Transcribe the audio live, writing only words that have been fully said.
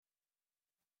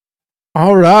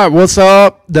All right, what's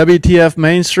up? WTF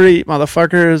Mainstreet,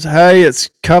 motherfuckers. Hey, it's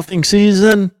cuffing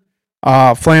season,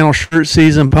 flannel shirt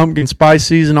season, pumpkin spice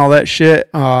season, all that shit.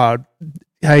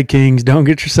 Hey, Kings, don't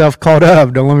get yourself caught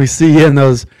up. Don't let me see you in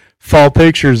those fall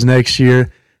pictures next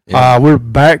year. Yeah. We're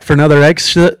back for another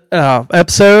episode.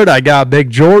 I got Big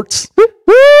Jorts,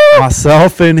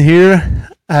 myself in here.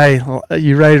 Hey,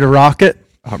 you ready to rock it?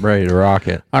 I'm ready to rock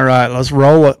it. All right, let's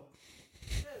roll it.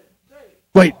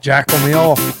 Wait, jackal me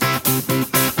off.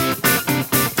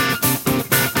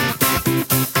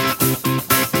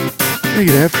 Take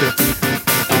it after.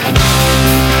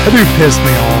 That dude pissed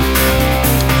me off.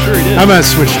 Sure he did. I'm gonna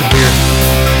switch to beer.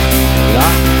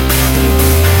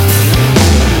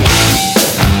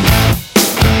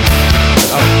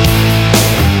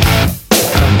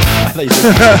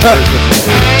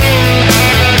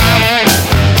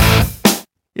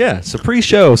 Yeah, so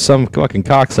pre-show, some fucking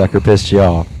cocksucker pissed you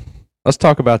off. Let's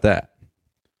talk about that.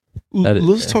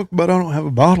 Let's talk about I don't have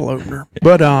a bottle opener,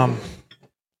 but I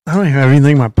don't even have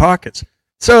anything in my pockets.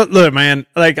 So look, man,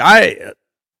 like I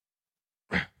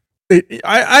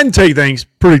can take things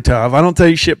pretty tough. I don't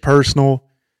take shit personal,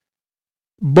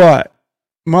 but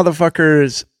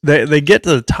motherfuckers, they get to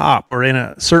the top or in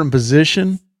a certain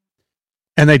position,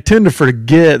 and they tend to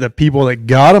forget the people that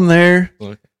got them there.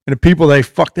 Look. And the people they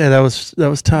fucked that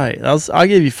was tight. I'll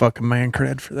give you fucking man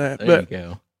cred for that. There you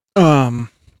go.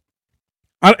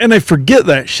 And they forget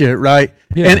that shit, right?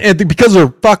 Yeah. And because they're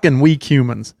fucking weak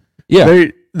humans. Yeah.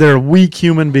 They're weak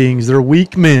human beings. They're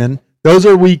weak men. Those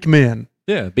are weak men.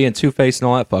 Yeah, being two-faced and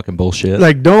all that fucking bullshit.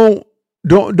 Like don't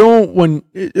when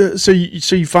so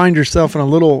you find yourself in a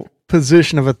little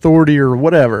position of authority or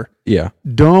whatever. Yeah.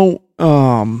 Don't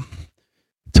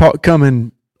talk at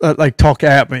me.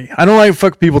 I don't like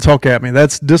fuck people talk at me.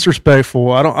 That's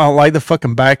disrespectful. I don't like the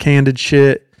fucking backhanded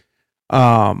shit.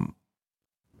 Don't,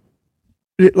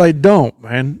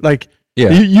 man. Like,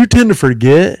 yeah. You tend to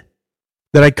forget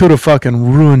that I could have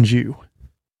fucking ruined you.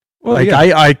 Well, like,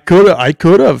 yeah. I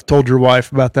could have told your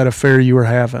wife about that affair you were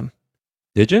having.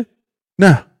 Did you?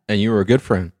 No. And you were a good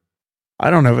friend. I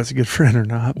don't know if it's a good friend or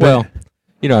not. Well,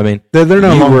 you know what I mean? They're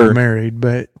no longer married,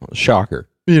 but... Shocker.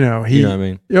 You know, you know what I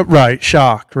mean? Right,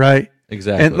 shock, right?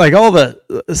 Exactly. And like all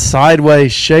the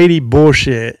sideways, shady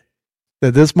bullshit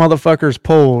that this motherfucker's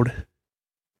pulled...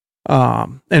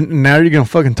 and now you're gonna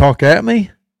fucking talk at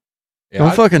me? Yeah,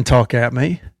 don't fucking talk at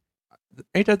me.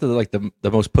 Ain't that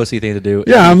the most pussy thing to do?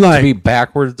 Yeah, I'm like to be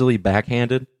backwardly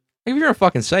backhanded. If you're gonna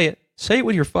fucking say it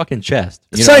with your fucking chest.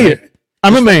 Say it.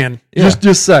 I'm a man. Yeah.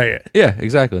 Just say it. Yeah,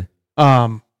 exactly.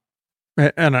 And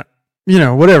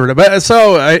whatever. But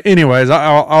so, anyways,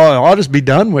 I'll just be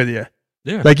done with you.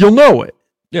 Yeah, like you'll know it.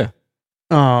 Yeah.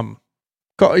 And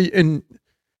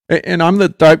I'm the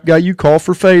type guy you call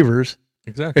for favors.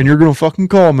 Exactly. And you're going to fucking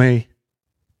call me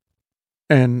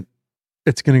and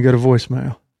it's going to go to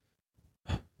voicemail.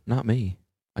 Not me.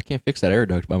 I can't fix that air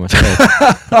duct by myself.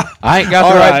 I ain't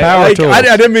got the right power tools.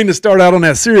 I didn't mean to start out on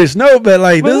that serious note, but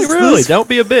like this don't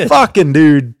be a bitch. Fucking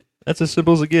dude. That's as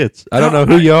simple as it gets. I don't know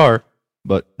who you are,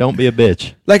 but don't be a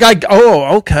bitch. Like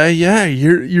okay, yeah,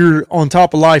 you're on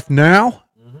top of life now.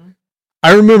 Mm-hmm.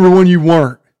 I remember when you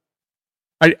weren't.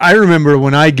 I remember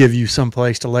when I give you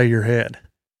someplace to lay your head.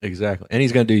 Exactly. And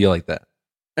he's going to do you like that.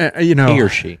 He or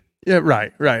she. Yeah,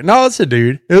 right. No, it's a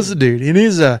dude. It's a dude. He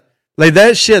needs like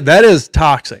that shit. That is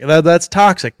toxic. That's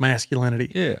toxic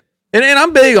masculinity. Yeah. And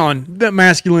I'm big on that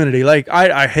masculinity. Like,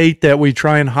 I hate that we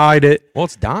try and hide it. Well,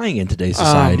 it's dying in today's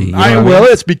society.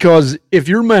 It's because if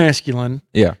you're masculine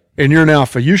yeah, and you're an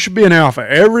alpha, you should be an alpha.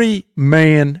 Every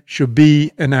man should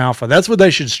be an alpha. That's what they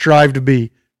should strive to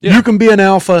be. Yeah. You can be an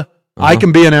alpha. Uh-huh. I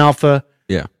can be an alpha.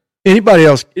 Yeah. Anybody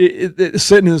else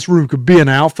sitting in this room could be an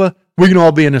alpha. We can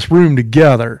all be in this room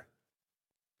together.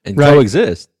 And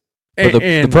coexist. But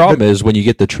the problem is when you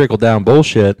get the trickle-down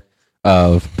bullshit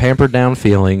of pampered down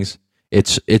feelings,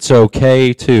 it's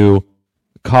okay to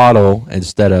coddle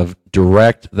instead of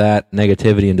direct that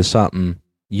negativity into something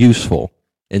useful.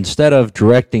 Instead of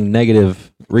directing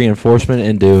negative reinforcement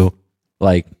into,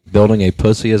 like, building a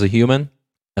pussy as a human,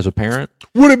 as a parent.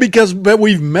 Would it because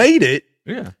we've made it?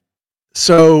 Yeah.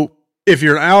 So if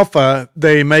you're an alpha,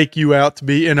 they make you out to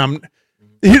be,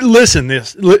 listen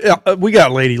this, we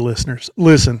got lady listeners.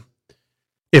 Listen,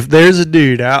 if there's a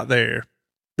dude out there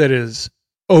that is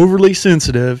overly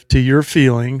sensitive to your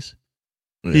feelings,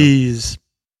 yeah.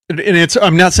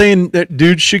 I'm not saying that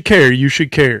dudes should care, you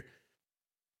should care.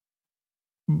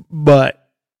 But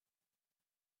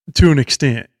to an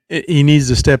extent, he needs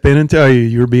to step in and tell you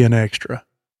you're being extra.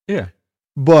 Yeah.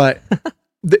 But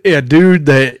a dude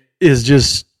that is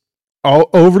just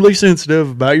overly sensitive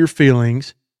about your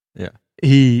feelings. Yeah.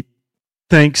 He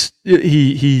thinks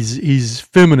he's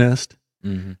feminist.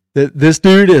 Mm-hmm. That this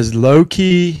dude is low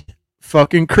key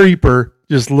fucking creeper,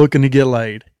 just looking to get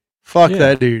laid. Fuck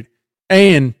that dude.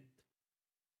 And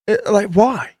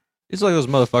why? It's like those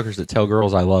motherfuckers that tell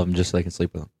girls I love them just so they can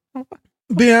sleep with them.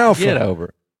 Be alpha. Get over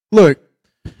it. Look.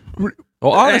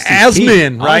 Well, honesty as key.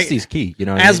 men, right? Honesty's key. You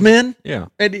know, what as I mean? men, yeah.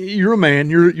 And you're a man.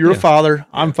 You're a father.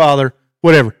 I'm father.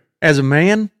 Whatever. As a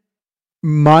man,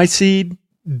 my seed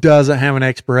doesn't have an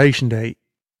expiration date.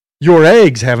 Your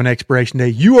eggs have an expiration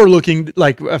date. You are looking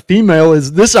like a female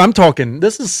is this. I'm talking.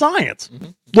 This is science.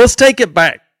 Mm-hmm. Let's take it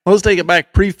back. Let's take it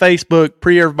back. Pre-Facebook,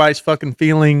 pre-everybody's fucking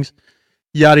feelings,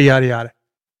 yada yada yada.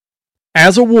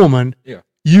 As a woman,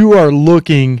 you are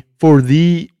looking for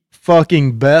the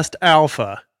fucking best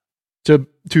alpha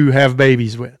to have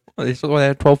babies with. Well, that's why they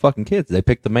had 12 fucking kids. They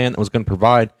picked the man that was going to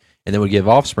provide and then would give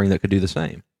offspring that could do the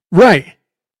same. Right.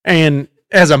 And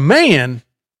as a man,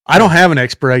 I don't have an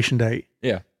expiration date.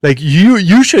 Yeah. Like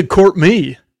you should court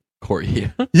me. Court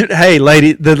you. Hey,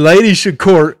 lady, the lady should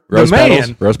court Rose the petals,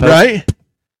 man. rose petals. Right?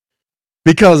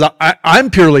 Because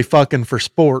I'm purely fucking for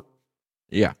sport.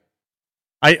 Yeah.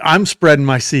 I'm spreading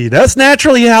my seed. That's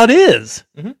naturally how it is.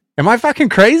 Mm-hmm. Am I fucking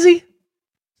crazy?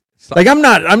 Like I'm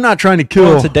not trying to kill.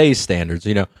 Well, today's standards,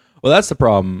 you know. Well, that's the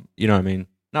problem. You know what I mean?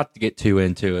 Not to get too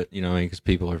into it, you know, because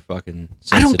people are fucking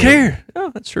sensitive. I don't care. No,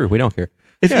 that's true. We don't care.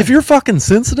 If you're fucking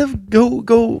sensitive,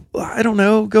 go. I don't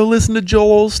know. Go listen to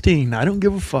Joel Osteen. I don't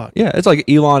give a fuck. Yeah, it's like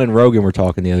Elon and Rogan were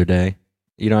talking the other day.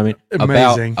 You know what I mean?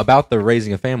 Amazing. About the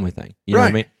raising a family thing. You know what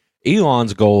I mean?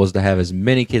 Elon's goal is to have as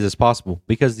many kids as possible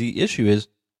because the issue is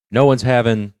no one's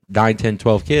having 9, 10,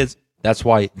 12 kids. That's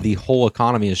why the whole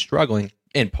economy is struggling,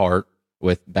 in part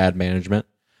with bad management.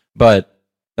 But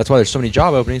that's why there's so many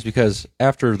job openings, because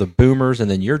after the boomers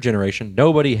and then your generation,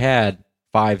 nobody had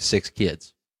 5, 6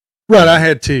 kids. Right, I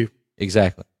had 2.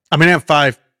 Exactly. I mean, I have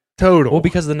 5 total. Well,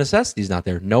 because the necessity's not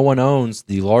there. No one owns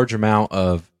the large amount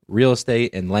of real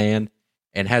estate and land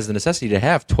and has the necessity to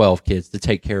have 12 kids to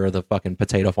take care of the fucking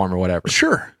potato farm or whatever.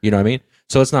 Sure. You know what I mean?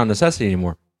 So it's not a necessity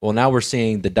anymore. Well, now we're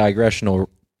seeing the digressional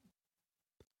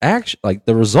action, like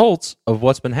the results of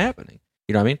what's been happening.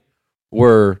 You know what I mean?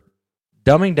 We're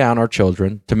dumbing down our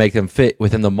children to make them fit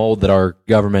within the mold that our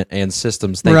government and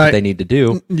systems think that they need to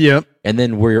do. Yep. And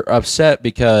then we're upset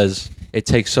because it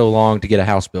takes so long to get a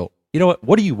house built. You know what?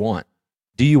 What do you want?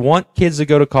 Do you want kids to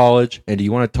go to college, and do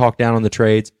you want to talk down on the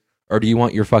trades, or do you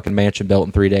want your fucking mansion built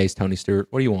in 3 days, Tony Stewart?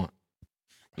 What do you want?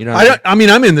 You know, I mean,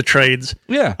 I'm in the trades.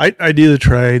 Yeah, I do the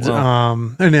trades, well,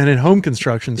 and then in home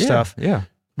construction stuff. Yeah,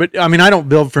 but I mean, I don't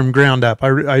build from ground up.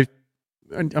 I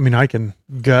mean, I can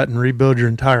gut and rebuild your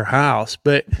entire house,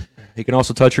 but he can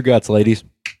also touch your guts, ladies.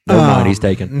 Never mind, he's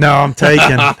taken. No, I'm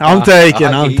taking. I'm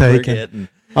taking.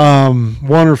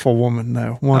 Wonderful woman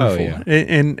though. Wonderful. Oh,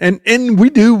 yeah. And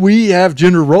we have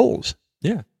gender roles.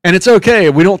 Yeah. And it's okay.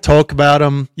 We don't talk about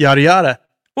them, yada yada.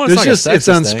 Well, it's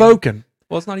unspoken. Thing.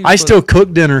 Well, it's not even. I still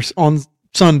cook dinners on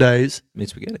Sundays. Made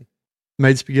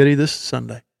spaghetti this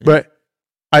Sunday, but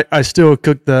I still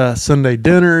cook the Sunday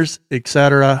dinners,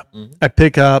 etc. Mm-hmm. I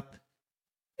pick up.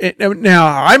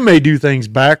 Now I may do things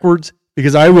backwards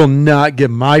because I will not get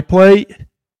my plate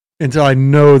until I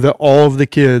know that all of the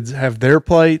kids have their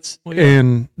plates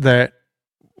and that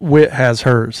Wit has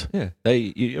hers. Yeah,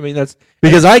 I mean that's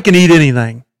because I can eat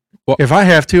anything. Well, if I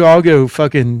have to, I'll go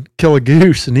fucking kill a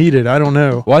goose and eat it. I don't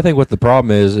know. Well, I think what the problem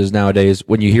is nowadays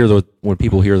when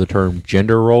people hear the term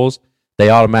gender roles, they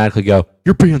automatically go,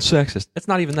 "You're being sexist." It's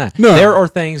not even that. No. There are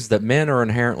things that men are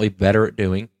inherently better at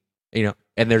doing, you know,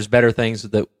 and there's better things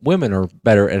that women are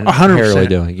better at inherently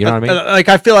doing. You know what I mean? Like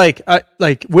I feel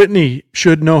like Whitney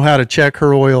should know how to check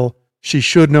her oil. She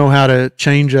should know how to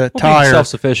change a tire.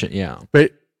 Self-sufficient, yeah,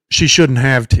 but she shouldn't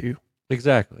have to.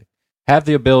 Exactly. Have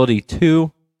the ability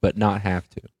to, but not have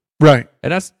to. Right.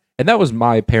 And that was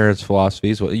my parents'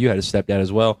 philosophy. Well, you had a stepdad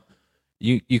as well.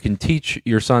 You can teach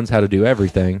your sons how to do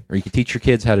everything, or you can teach your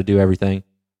kids how to do everything,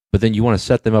 but then you want to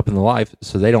set them up in the life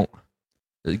so they don't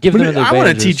give them. I want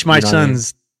to teach my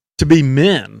sons to be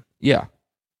men. Yeah.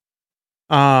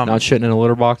 Not shitting in a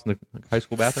litter box in the high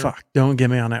school bathroom. Fuck! Don't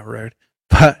get me on that road.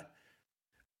 But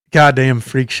goddamn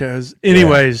freak shows.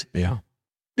 Anyways. Yeah.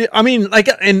 I mean, like,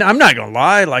 and I'm not gonna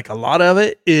lie, like a lot of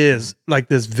it is like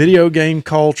this video game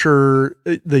culture,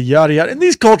 the yada yada, and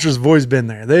these cultures have always been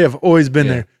there. They have always been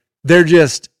there. They're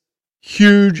just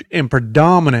huge and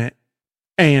predominant.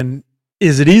 And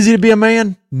is it easy to be a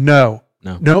man? No.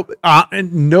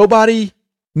 And nobody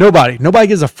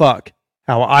gives a fuck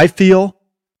how I feel.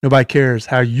 Nobody cares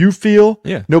how you feel.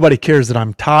 Yeah. Nobody cares that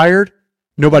I'm tired.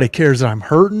 Nobody cares that I'm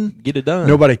hurting. Get it done.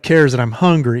 Nobody cares that I'm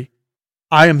hungry.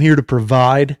 I am here to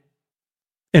provide,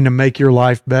 and to make your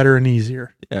life better and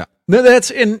easier. Yeah. No,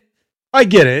 and I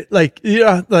get it. Like,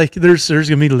 yeah, like there's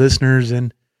gonna be listeners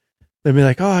and they'll be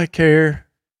like, oh, I care.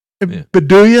 Yeah. But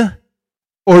do you?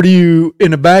 Or do you,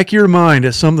 in the back of your mind,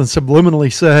 as something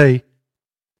subliminally say,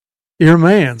 you're a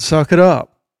man, suck it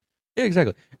up? Yeah,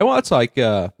 exactly. And well, it's like,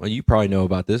 well, you probably know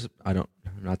about this.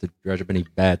 Not to dredge up any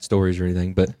bad stories or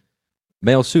anything, but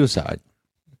male suicide,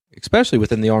 especially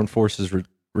within the armed forces,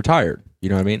 retired. You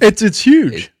know what I mean? It's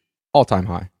huge. All-time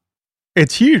high.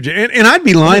 It's huge. And I'd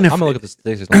be lying if... I'm going to look at the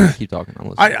statistics. Keep talking.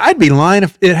 I'd be lying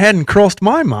if it hadn't crossed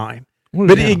my mind.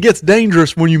 But it gets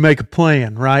dangerous when you make a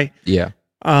plan, right? Yeah.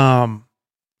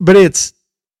 But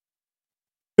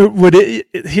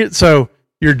so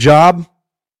your job,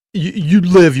 you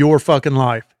live your fucking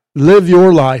life. Live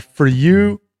your life for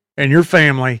you and your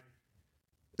family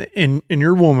and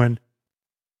your woman,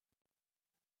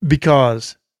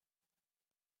 because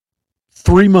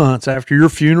 3 months after your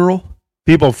funeral,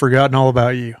 people have forgotten all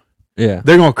about you. Yeah.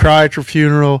 They're going to cry at your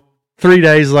funeral. 3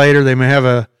 days later, they may have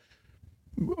a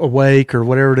wake or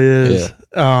whatever it is.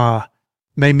 Yeah.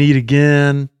 May meet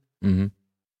again. Mm-hmm.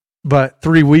 But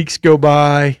 3 weeks go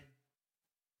by.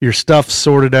 Your stuff's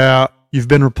sorted out. You've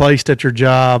been replaced at your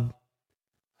job.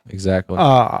 Exactly.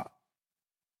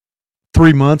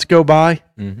 3 months go by.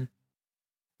 Mm-hmm.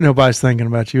 Nobody's thinking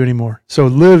about you anymore. So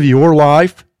live your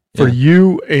life for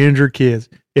you and your kids.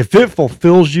 If it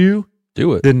fulfills you,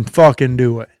 do it. Then fucking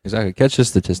do it. Exactly. Catch this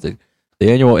statistic.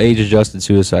 The annual age-adjusted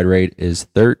suicide rate is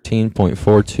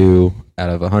 13.42 out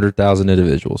of 100,000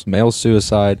 individuals. Males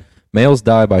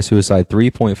die by suicide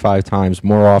 3.5 times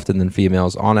more often than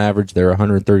females. On average, there are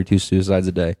 132 suicides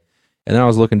a day. And then I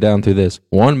was looking down through this.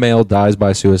 One male dies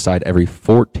by suicide every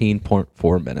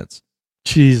 14.4 minutes.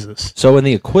 Jesus. So in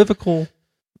the equivocal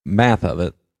math of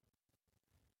it,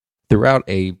 throughout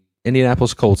a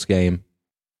Indianapolis Colts game,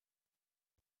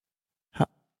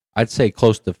 I'd say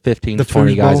close to 15 to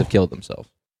 20 guys have killed themselves.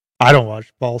 I don't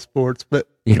watch ball sports, but...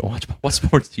 You don't watch... What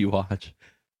sports do you watch?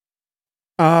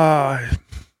 I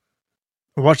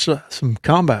watch some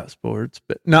combat sports,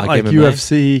 but not like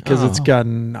UFC, because it's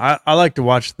gotten... I like to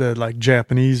watch the like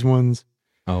Japanese ones.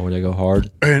 Oh, where they go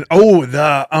hard? And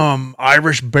the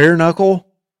Irish bare knuckle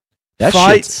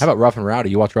fights. How about Rough and Rowdy?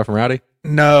 You watch Rough and Rowdy?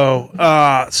 No.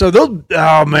 So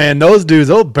those dudes,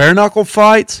 those bare knuckle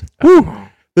fights... Whew,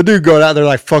 the dude go out there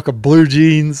like fucking blue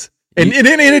jeans. And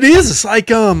it is. It's like,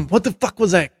 what the fuck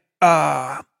was that?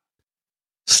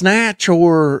 Snatch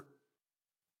or...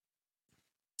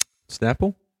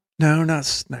 Snapple? No, not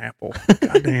Snapple.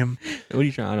 Goddamn. What are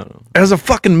you trying? I don't know. It was a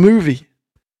fucking movie.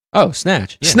 Oh,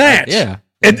 Snatch. Yeah. Snatch. Yeah.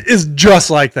 It is just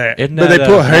like that. But they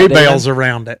put hay bales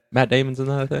around it. Matt Damon's in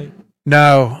that thing?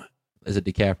 No. Is it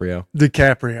DiCaprio?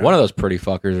 DiCaprio. One of those pretty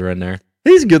fuckers are in there.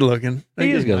 He's good looking.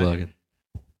 He is good looking.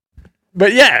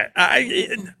 But yeah,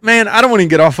 I don't want to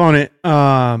get off on it.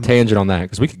 Tangent on that,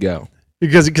 because we could go.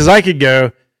 Because I could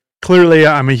go. Clearly,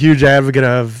 I'm a huge advocate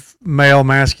of male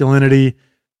masculinity,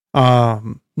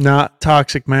 not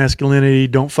toxic masculinity.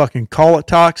 Don't fucking call it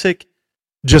toxic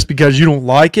just because you don't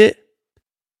like it.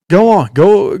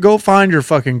 Go find your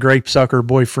fucking grape sucker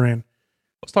boyfriend.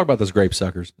 Let's talk about those grape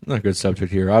suckers. Not a good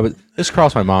subject here. This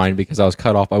crossed my mind because I was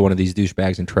cut off by one of these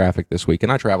douchebags in traffic this week,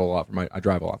 and I drive a lot for my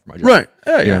job. Right?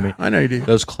 Yeah, you know what I mean? I know you do.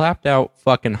 Those clapped out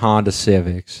fucking Honda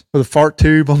Civics with a fart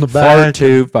tube on the back, fart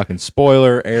tube, fucking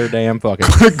spoiler, air dam, fucking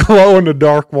glow in the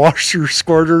dark washer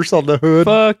squirters on the hood.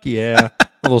 Fuck yeah,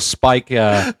 little spike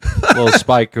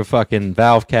of fucking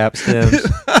valve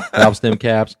stem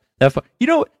caps. You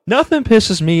know, nothing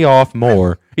pisses me off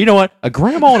more. You know what? A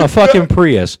grandma in a fucking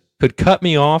Prius could cut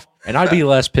me off, and I'd be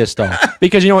less pissed off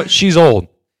because you know what? She's old,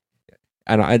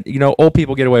 and old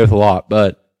people get away with a lot.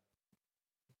 But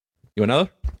you want another?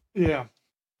 Yeah.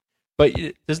 But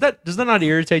does that not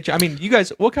irritate you? I mean, you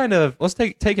guys, what kind of? Let's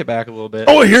take it back a little bit.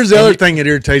 Oh, here's the other thing that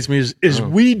irritates me is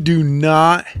we do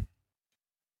not.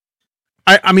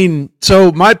 I mean,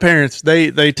 so my parents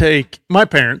they take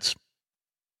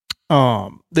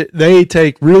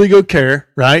really good care,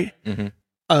 right,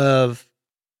 of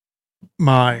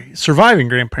my surviving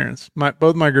grandparents.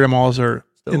 Both my grandmas are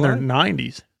still in their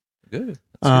 90s. Good.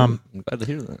 I'm glad to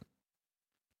hear that.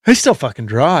 They still fucking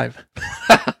drive.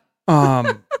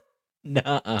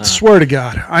 Nuh-uh. Swear to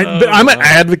God. I'm an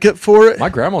advocate for it. My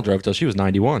grandma drove till she was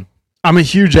 91. I'm a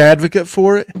huge advocate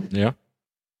for it. Yeah.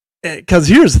 Because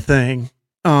here's the thing.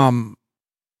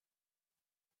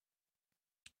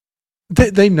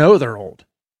 They know they're old.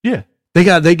 Yeah.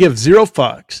 They give zero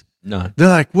fucks. None. They're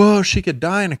like, well, she could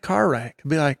die in a car wreck. I'd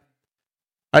be like,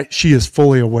 she is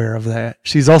fully aware of that.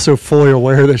 She's also fully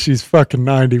aware that she's fucking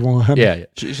 91. Yeah.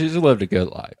 She's lived a good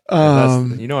life.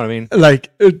 You know what I mean?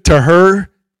 Like, to her,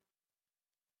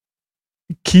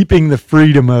 keeping the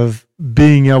freedom of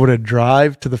being able to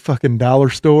drive to the fucking dollar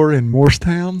store in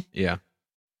Morristown. Yeah.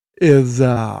 Is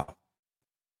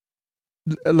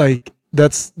like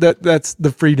that's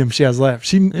the freedom she has left.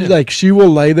 She will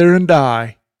lay there and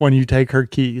die when you take her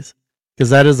keys,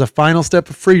 because that is the final step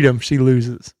of freedom she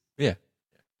loses. Yeah.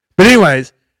 But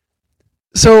anyways,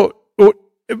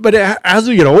 but as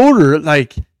we get older, and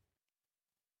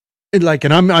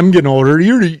I'm getting older.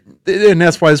 And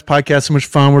that's why this podcast is so much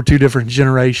fun. We're two different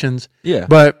generations. Yeah.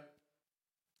 But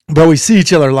we see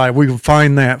each other live. We can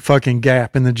find that fucking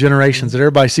gap in the generations that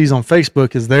everybody sees on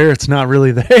Facebook is there. It's not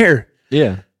really there.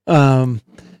 Yeah.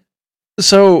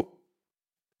 So,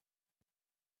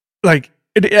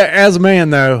 as a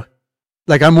man, though,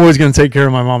 I'm always going to take care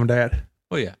of my mom and dad.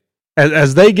 Oh, yeah.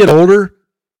 As they get older,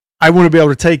 I want to be able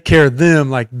to take care of them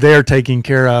like they're taking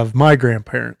care of my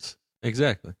grandparents.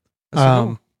 Exactly.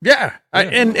 Yeah.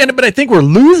 But I think we're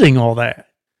losing all that.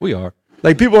 We are.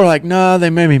 People are like, no, they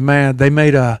made me mad. They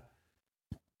made a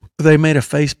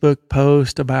Facebook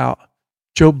post about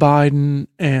Joe Biden,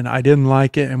 and I didn't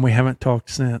like it, and we haven't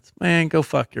talked since. Man, go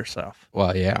fuck yourself.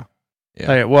 Well, yeah.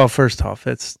 Well, first off,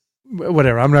 it's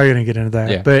whatever. I'm not going to get into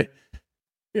that, but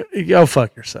go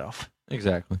fuck yourself.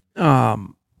 Exactly.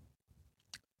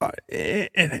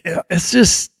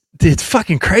 It's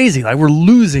fucking crazy. We're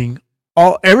losing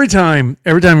every time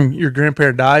your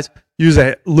grandparent dies,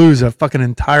 you lose a fucking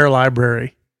entire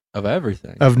library of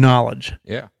everything, of knowledge.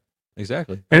 Yeah,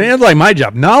 exactly. And it's like my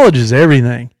job. Knowledge is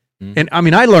everything. Mm-hmm. And I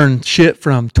mean, I learn shit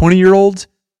from 20-year-olds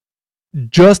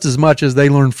just as much as they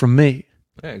learn from me.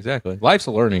 Yeah, exactly. Life's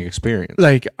a learning experience.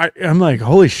 I'm like,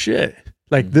 holy shit.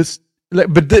 This,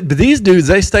 but these dudes,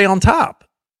 they stay on top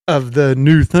of the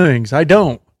new things. I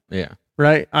don't. Yeah.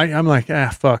 Right? I'm like,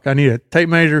 fuck. I need a tape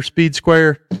measure, speed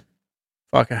square,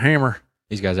 fuck a hammer.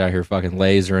 These guys out here fucking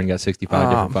lasering, got 65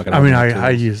 different fucking. I mean,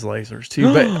 I use lasers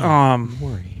too, but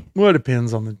well, it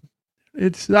depends on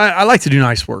I like to do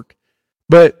nice work,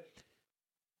 but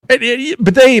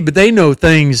they know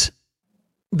things.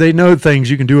 They know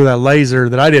things you can do with that laser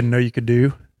that I didn't know you could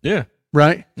do. Yeah.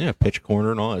 Right. Yeah. Pitch a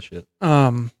corner and all that shit.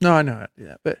 No, I know that.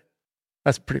 Yeah, but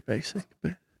that's pretty basic.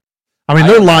 But I mean,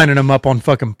 they're lining them up on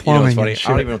fucking plumbing. I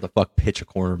don't even know what the fuck pitch a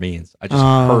corner means. I just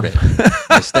heard it.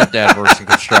 My stepdad works in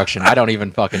construction. I don't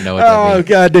even fucking know what that means. Oh,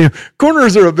 goddamn.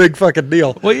 Corners are a big fucking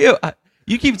deal. Well, you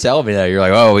keep telling me that. You're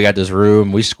like, oh, we got this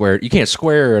room. We square. You can't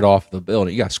square it off the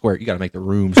building. You got to square it. You got to make the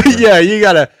room square. Yeah, you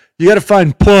gotta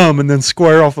find plumb and then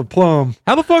square off a plumb.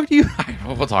 How the fuck do you?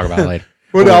 We'll talk about it later.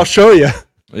 I'll show you.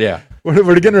 Yeah.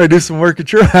 We're getting ready to do some work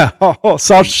at your house.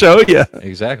 I'll show you.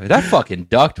 Exactly. That fucking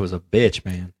duct was a bitch,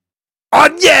 man.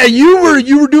 Yeah, you were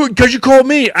doing, because you called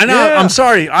me. I know. Yeah. I'm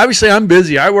sorry. Obviously, I'm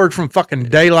busy. I work from fucking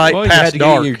daylight past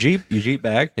dark. Your Jeep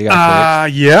bag. Yeah.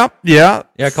 Yeah,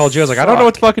 I called you. I was like, I don't know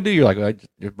what to fucking do. You're like,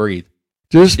 just breathe.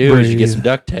 Just breathe. You get some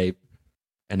duct tape,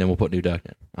 and then we'll put new duct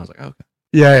in. I was like, okay.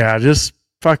 Yeah. Just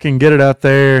fucking get it up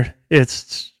there.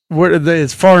 It's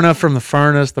far enough from the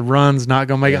furnace. The run's not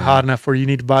gonna make it hot enough where you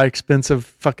need to buy expensive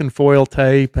fucking foil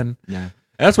tape and. Yeah.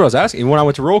 That's what I was asking. When I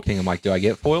went to Roll King, I'm like, do I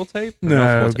get foil tape?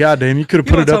 No, goddamn, you could have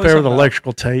put it up there with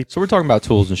electrical tape. So we're talking about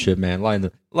tools and shit, man.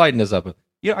 Lighten this up.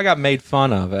 I got made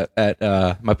fun of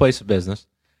at my place of business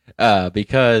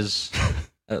because,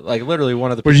 literally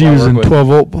one of the people I work with.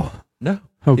 12-volt? No.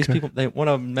 Okay. These people, one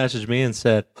of them messaged me and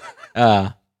said,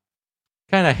 kind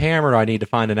of hammer do I need to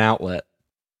find an outlet?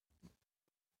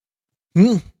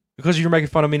 Because you're making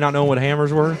fun of me not knowing what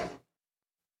hammers were?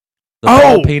 The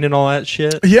ball peen and all that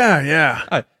shit.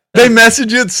 Yeah. They messaged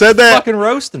you and said that. Fucking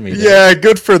roasting me. Dude. Yeah,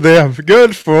 good for them.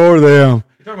 Good for them.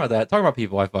 You're talking about that. Talking about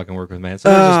people I fucking work with, man. So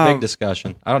there's this big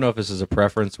discussion. I don't know if this is a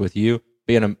preference with you.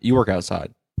 You work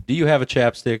outside. Do you have a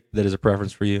chapstick that is a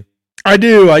preference for you? I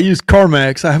do. I use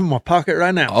Carmex. I have it in my pocket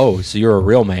right now. Oh, so you're a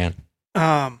real man.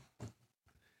 Right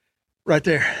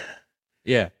there.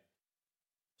 Yeah.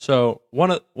 So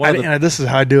this is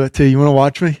how I do it too. You want to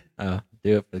watch me? Do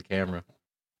it for the camera.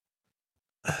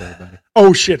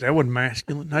 Oh shit, that wasn't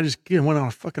masculine. I just went on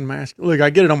a fucking masculine. Look,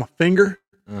 I get it on my finger.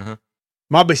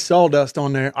 Might be sawdust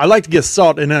on there. I like to get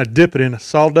salt and then I dip it in a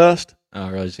sawdust.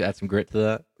 Oh, really? Just add some grit to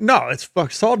that? No, it's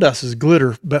sawdust is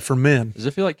glitter, but for men. Does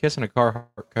it feel like kissing a Carhartt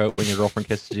coat when your girlfriend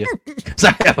kisses you? Because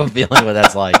I have a feeling what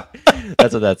that's like.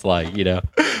 That's what that's like, you know.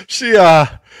 She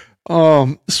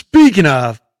speaking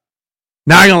of,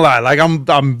 not gonna lie,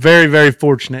 I'm very, very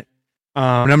fortunate.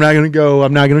 And I'm not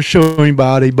gonna show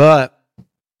anybody, but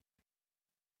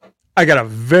I got a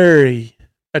very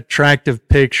attractive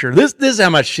picture. This is how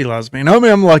much she loves me. And I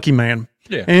mean, I'm a lucky man.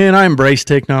 Yeah. And I embrace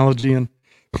technology and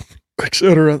et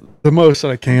cetera the most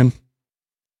that I can.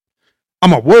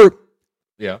 I'm at work.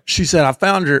 Yeah. She said, I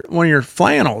found one of your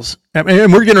flannels. And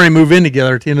we're getting ready to move in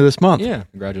together at the end of this month. Yeah.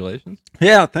 Congratulations.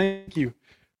 Yeah, thank you.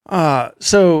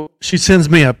 So she sends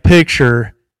me a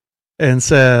picture and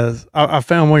says, I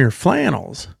found one of your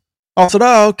flannels. I said,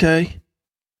 oh, okay.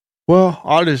 Well,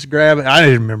 I'll just grab it. I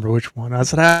didn't remember which one. I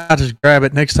said, I'll just grab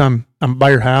it next time I'm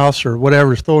by your house or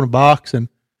whatever. Just throw it in a box, and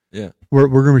we're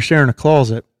going to be sharing a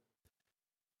closet.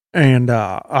 And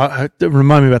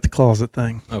remind me about the closet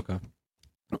thing. Okay.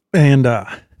 And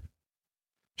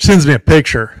she sends me a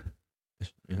picture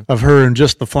of her in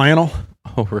just the flannel.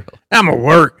 Oh, really? I'm at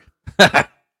work.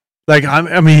 Like,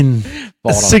 I mean,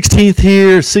 16th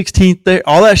here, 16th there.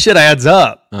 All that shit adds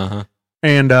up. Uh-huh.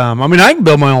 And I mean, I can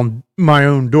build my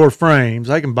own door frames.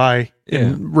 I can buy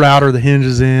and router the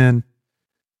hinges in,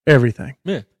 everything.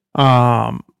 Yeah.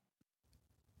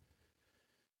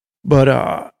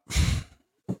 But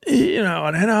you know,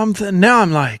 and now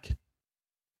I'm like,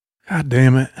 God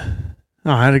damn it!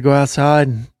 I had to go outside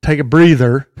and take a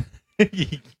breather. I'm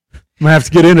gonna have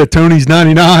to get into Tony's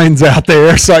 99s out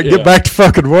there so I can get back to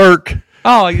fucking work.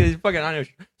 Oh, he's fucking! I know.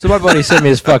 So my buddy sent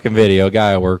me this fucking video. A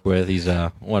guy I work with. He's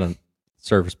one of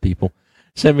service people.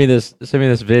 Sent me this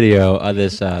video of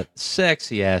this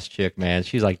sexy ass chick, man.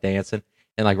 She's like dancing,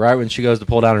 and like right when she goes to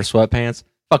pull down her sweatpants,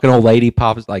 fucking old lady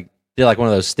pops did one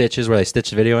of those stitches where they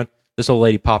stitch the video in. This old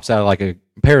lady pops out of like a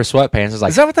pair of sweatpants. Is like,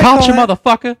 is that what they call call you,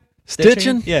 motherfucker?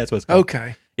 Stitching? Yeah, that's what it's called.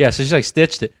 Okay. Yeah, so she like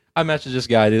stitched it. I messaged this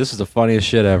guy, dude. This is the funniest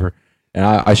shit ever. And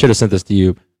I should have sent this to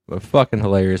you, but fucking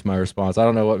hilarious, my response. I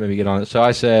don't know what made me get on it. So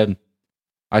I said,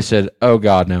 oh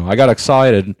God, no. I got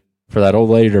excited for that old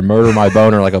lady to murder my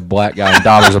boner like a black guy in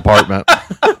Dahmer's apartment.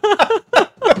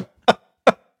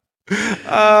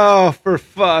 Oh, for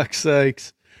fuck's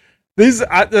sakes.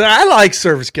 I like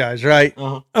service guys, right?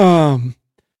 Uh-huh.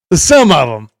 Some of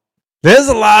them. There's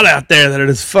a lot out there that are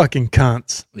just fucking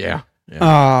cunts. Yeah.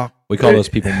 We call those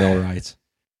people millwrights.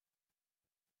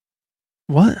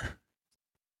 What?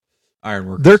 Iron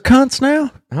workers. They're cunts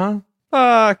now? Huh?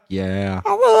 Fuck yeah.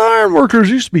 Oh, well, iron workers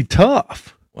used to be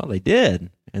tough. Well, they did.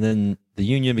 And then the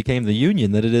union became the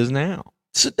union that it is now.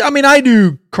 So, I mean, I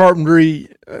do carpentry,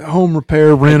 home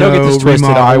repair, reno, don't get this twisted.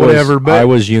 Remodel, whatever. But I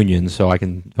was union, so I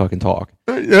can fucking talk.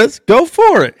 Let's go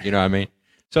for it. You know what I mean?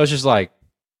 So it's just like,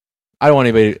 I don't want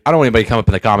anybody to come up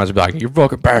in the comments and be like, "You're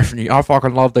fucking bashing. I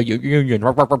fucking love the union."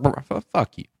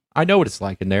 Fuck you. I know what it's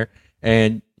like in there,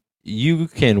 and you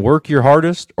can work your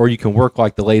hardest, or you can work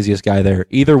like the laziest guy there.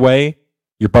 Either way,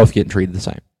 you're both getting treated the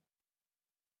same.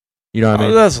 You know what I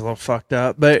mean? That's a little fucked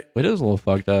up, but it is a little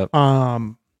fucked up. I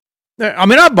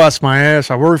mean, I bust my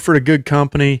ass. I work for a good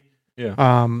company. Yeah.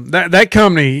 That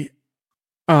company,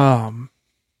 for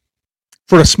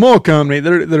a small company,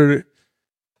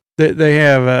 they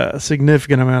have a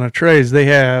significant amount of trades. They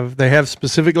have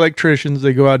specific electricians.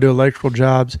 They go out and do electrical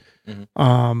jobs.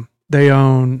 Mm-hmm. They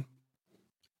own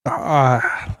a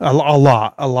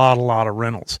lot of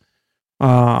rentals.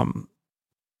 And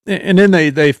then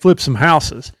they flip some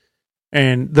houses.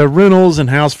 And the rentals and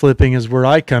house flipping is where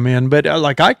I come in. But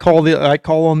like I call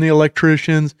on the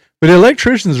electricians, but the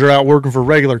electricians are out working for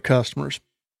regular customers.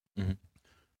 Mm-hmm.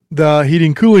 The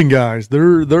heating cooling guys,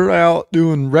 they're out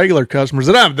doing regular customers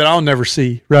that I'll never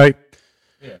see, right?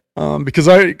 Yeah.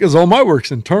 Because all my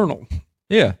work's internal.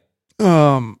 Yeah.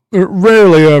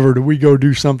 Rarely ever do we go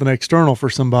do something external for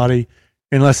somebody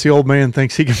unless the old man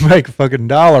thinks he can make a fucking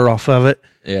dollar off of it.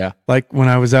 Yeah. Like when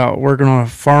I was out working on a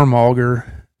farm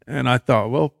auger. And I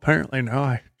thought, well, apparently now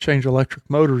I change electric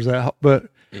motors out. But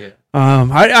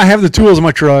I have the tools in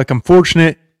my truck. I'm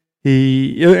fortunate.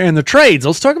 And the trades.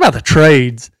 Let's talk about the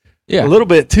trades a little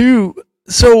bit too.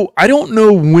 So I don't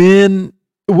know when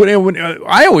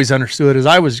I always understood as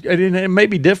it may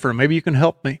be different. Maybe you can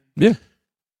help me. Yeah.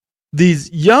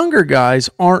 These younger guys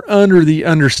aren't under the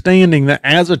understanding that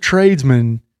as a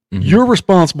tradesman, you're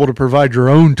responsible to provide your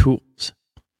own tools.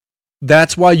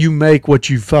 That's why you make what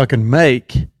you fucking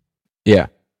make. Yeah.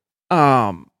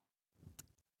 Like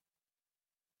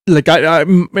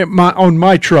on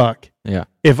my truck. Yeah.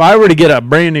 If I were to get a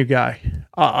brand new guy,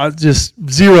 just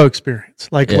zero experience,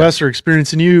 lesser experience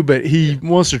than you, but he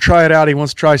wants to try it out. He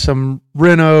wants to try some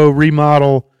reno,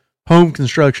 remodel, home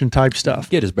construction type stuff.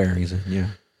 Get his bearings in. Yeah.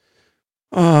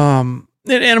 And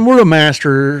we're a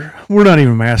master. We're not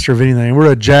even a master of anything.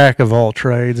 We're a jack of all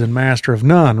trades and master of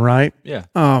none, right? Yeah.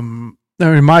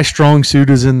 I mean, my strong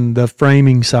suit is in the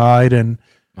framing side, and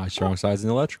my strong side is in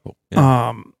the electrical.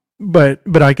 Yeah.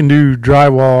 But I can do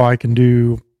drywall. I can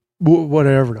do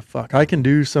whatever the fuck. I can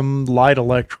do some light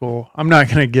electrical. I'm not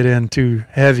going to get into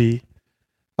heavy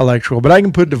electrical, but I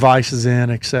can put devices in,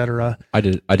 etc. I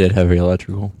did heavy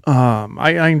electrical.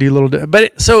 I can do a little,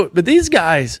 but these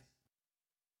guys,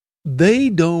 they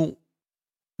don't.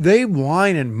 They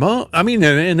whine and moan. I mean,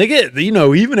 and they get,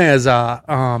 even as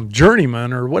a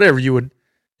journeyman or whatever you would.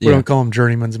 We don't call them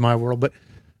journeymans in my world, but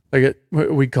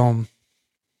we call them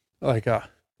like a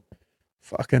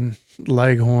fucking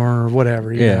leghorn or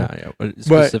whatever. Yeah.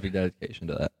 Specific dedication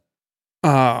to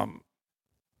that.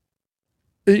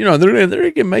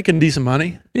 They're making decent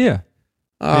money. Yeah.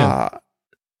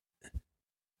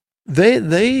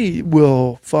 They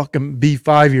will fucking be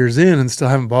 5 years in and still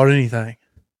haven't bought anything.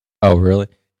 Oh, really?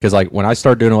 Because like when I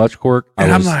started doing electrical work,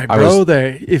 I'm like,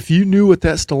 if you knew what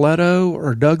that stiletto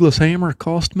or Douglas hammer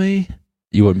cost me,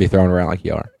 you wouldn't be throwing around like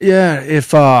you are. Yeah,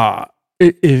 if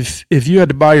you had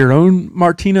to buy your own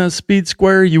Martinez Speed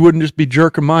Square, you wouldn't just be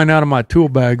jerking mine out of my tool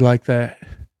bag like that.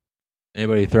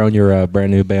 Anybody throwing your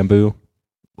brand new bamboo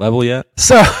level yet?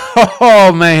 So,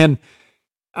 oh man,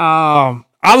 I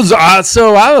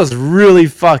was really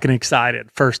fucking excited.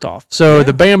 First off,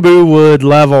 the bamboo wood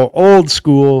level, old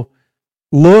school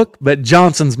look, but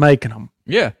Johnson's making them.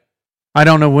 Yeah. I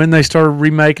don't know when they started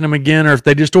remaking them again, or if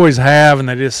they just always have, and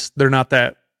they're not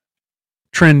that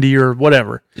trendy or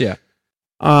whatever. Yeah.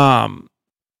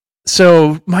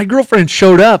 So my girlfriend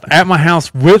showed up at my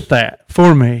house with that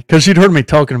for me because she'd heard me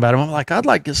talking about them. I'm like, I'd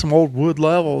like to get some old wood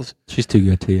levels. She's too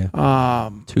good to you.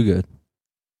 Too good.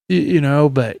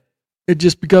 But it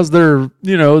just because they're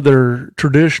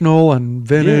traditional and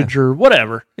vintage or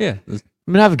whatever. Yeah.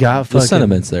 I mean, I've got the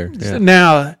sentiments there. Yeah.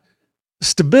 Now,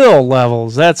 Stabile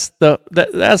levels. That's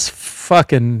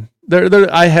fucking.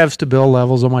 I have Stabile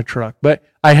levels on my truck, but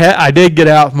I did get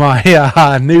out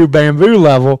my new bamboo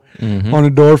level on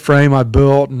a door frame I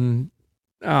built and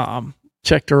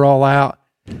checked her all out.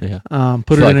 Yeah.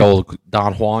 Put it like in old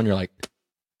Don Juan. You're like,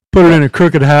 put it in a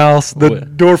crooked house. The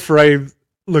door frame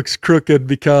looks crooked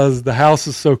because the house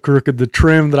is so crooked. The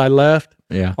trim that I left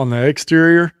on the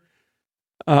exterior.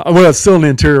 It's still an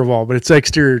interior wall, but it's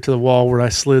exterior to the wall where I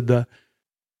slid the.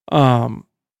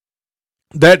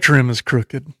 That trim is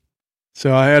crooked,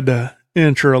 so I had to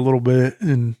inch her a little bit,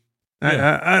 and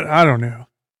I don't know. I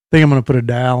think I'm gonna put a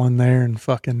dowel in there and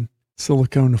fucking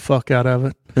silicone the fuck out of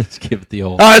it. Let's give it the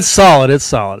old. Oh, it's solid. It's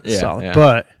solid.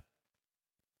 But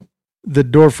the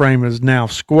door frame is now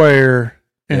square,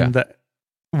 and the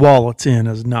wall it's in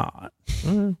is not.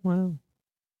 Well,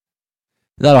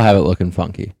 that'll have it looking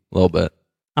funky a little bit.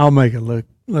 I'll make it look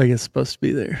like it's supposed to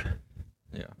be there.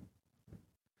 Yeah.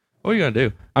 What are you gonna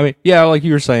do? I mean, yeah, like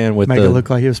you were saying, with make it look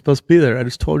like it was supposed to be there. I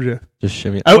just told you. Just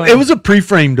shimmy. It was a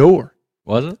pre-framed door.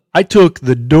 Was it? I took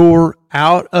the door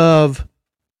out of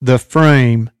the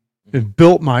frame and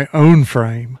built my own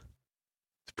frame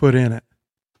to put in it.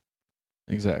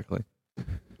 Exactly.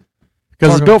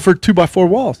 Because it's built for 2x4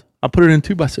 walls. I put it in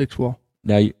 2x6 wall.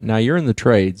 Now you're in the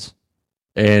trades,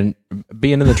 and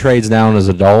being in the trades now as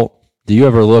an adult. Do you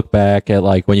ever look back at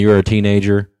like when you were a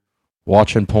teenager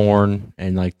watching porn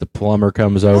and like the plumber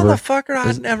comes over?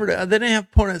 Motherfucker, they didn't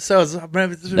have porn at sales. They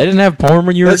didn't have porn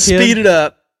when you were a kid? Speed it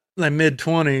up like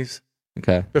mid-20s.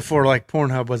 Okay. Before like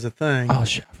Pornhub was a thing. Oh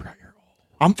shit, I forgot you're old.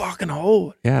 I'm fucking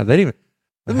old. Yeah, they didn't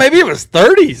even. Maybe it was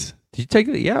 30s. Did you take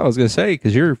it? Yeah, I was gonna say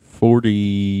because you're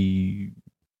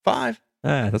 45.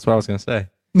 That's what I was gonna say.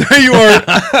 No, you weren't.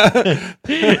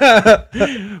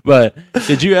 But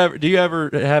do you ever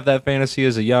have that fantasy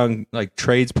as a young like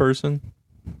tradesperson?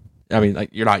 I mean, like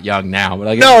you're not young now, but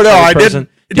like no, I didn't.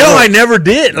 No, I never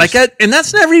did. Like, and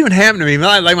that's never even happened to me.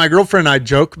 Like my girlfriend and I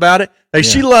joke about it. Like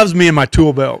she loves me and my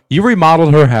tool belt. You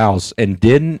remodeled her house and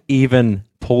didn't even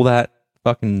pull that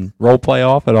fucking role play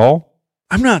off at all.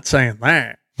 I'm not saying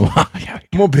that. I'm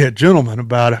gonna be a gentleman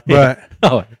about it, but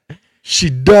she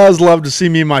does love to see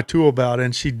me in my tool belt,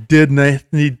 and she did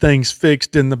need things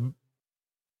fixed in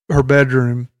her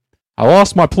bedroom. I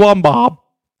lost my plumb bob.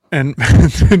 And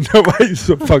nobody's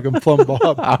a fucking plumb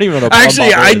bob. I don't even know what a plumb Actually,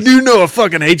 bob I is. do know a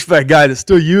fucking HVAC guy that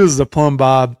still uses a plumb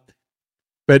bob,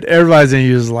 but everybody's gonna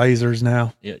use lasers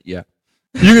now. Yeah.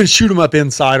 You can shoot them up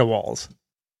inside of walls.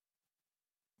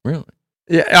 Really?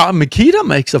 Yeah, Makita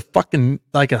makes a fucking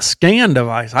like a scan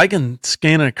device. I can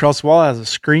scan it across the wall. It has a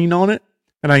screen on it,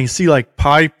 and I can see like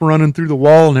pipe running through the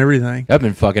wall and everything. That'd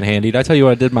been fucking handy. Did I tell you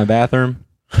what I did in my bathroom?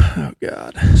 Oh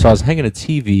God! So I was hanging a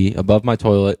TV above my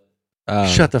toilet.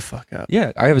 Shut the fuck up.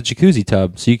 Yeah, I have a jacuzzi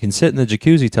tub, so you can sit in the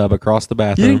jacuzzi tub across the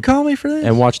bathroom. You didn't call me for this?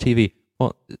 And watch TV.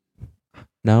 Well,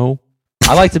 no.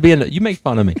 I like to be you make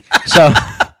fun of me. So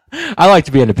I like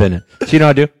to be independent. So you know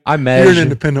what I do? I measure. You're an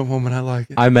independent woman. I like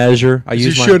it. I measure.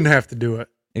 You shouldn't have to do it.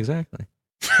 Exactly.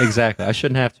 I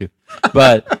shouldn't have to.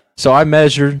 But so I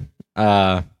measured.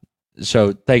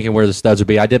 So thinking where the studs would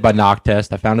be. I did my knock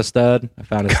test. I found a stud.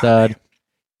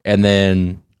 And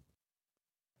then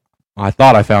I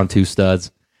thought I found two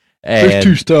studs. And there's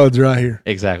 2 studs right here.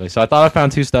 Exactly. So I thought I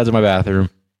found 2 studs in my bathroom.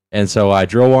 And so I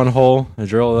drill one hole, I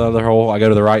drill another hole, I go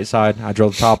to the right side, I drill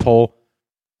the top hole.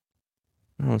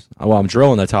 Well, I'm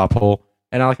drilling the top hole,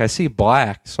 and I see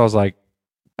black. So I was like,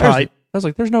 pipe.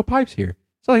 There's no pipes here.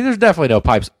 So there's definitely no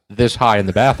pipes this high in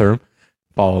the bathroom.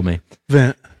 Follow me.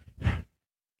 Vent.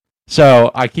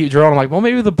 So I keep drilling. I'm like, well,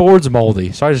 maybe the board's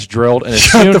moldy. So I just drilled, and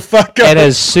Shut the fuck up. And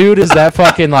as soon as that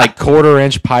fucking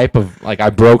 1/4-inch pipe of I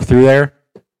broke through there,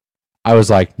 I was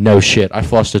like, no shit. I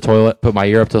flushed the toilet, put my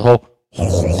ear up to the hole.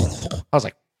 I was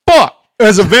like, fuck.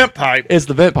 It's a vent pipe. It's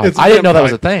the vent pipe. I didn't know that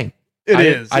was a thing. I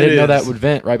didn't know that would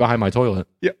vent right behind my toilet.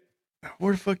 Yeah.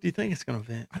 Where the fuck do you think it's going to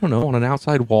vent? I don't know. On an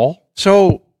outside wall.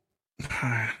 So,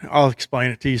 I'll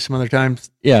explain it to you some other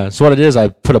times. Yeah. So what it is, I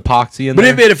put epoxy in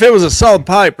there. But if it was a solid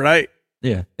pipe, right?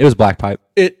 Yeah. It was black pipe.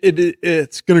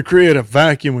 It's going to create a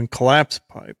vacuum and collapse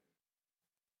pipe.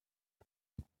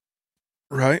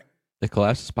 Right? It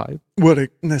collapses pipe?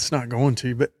 That's not going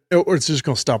to, but it's just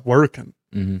going to stop working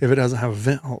if it doesn't have a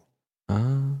vent hole.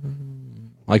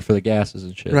 Like for the gases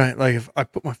and shit. Right. Like if I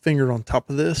put my finger on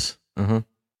top of this and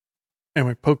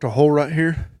we poked a hole right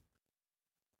here,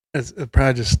 it'll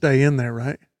probably just stay in there,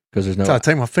 right? Because there's no... So I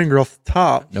take my finger off the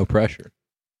top. No pressure.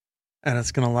 And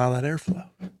it's going to allow that airflow.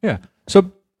 Yeah.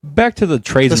 So back to the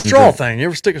trades. The straw thing. You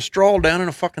ever stick a straw down in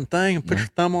a fucking thing and put your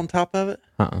thumb on top of it?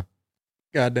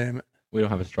 God damn it. We don't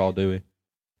have a straw, do we?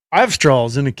 I have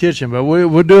straws in the kitchen, but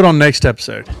we'll do it on next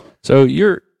episode. So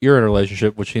you're in a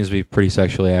relationship, which seems to be pretty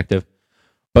sexually active.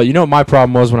 But you know what my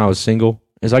problem was when I was single?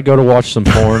 Is I go to watch some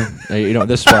porn.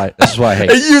 This is what I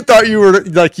hate. You thought you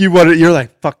were you're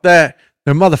like, fuck that.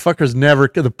 The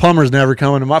the plumber's never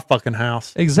coming to my fucking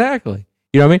house. Exactly.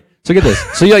 You know what I mean? So get this.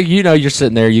 So you're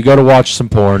sitting there, you go to watch some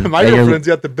porn. My girlfriend's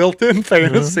got the built-in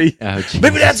fantasy.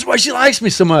 Maybe that's why she likes me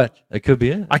so much. It could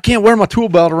be it. I can't wear my tool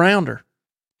belt around her.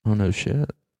 Oh, no shit.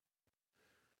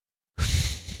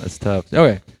 That's tough.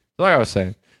 Okay. Like I was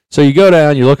saying. So you go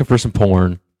down, you're looking for some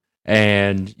porn,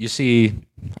 and you see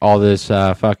all this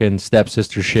fucking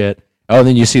stepsister shit. Oh, and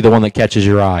then you see the one that catches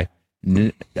your eye.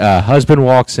 Husband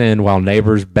walks in while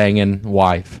neighbor's banging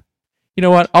wife. You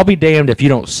know what? I'll be damned if you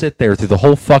don't sit there through the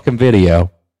whole fucking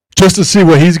video. Just to see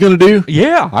what he's going to do?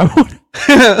 Yeah, I would.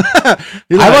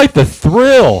 I like the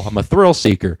thrill. I'm a thrill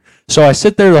seeker. So I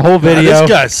sit there the whole video. This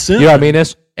guy's simple. You know what I mean?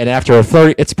 And after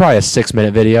it's probably a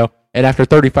 6-minute video. And after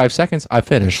 35 seconds, I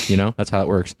finished. That's how it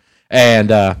works. And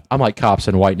I'm like cops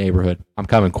in a white neighborhood. I'm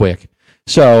coming quick.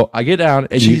 So I get down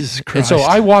and Jesus Christ. And so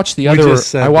I watch the other.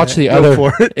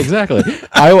 For it. Exactly.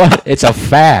 It's a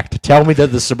fact. Tell me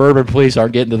that the suburban police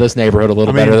aren't getting to this neighborhood a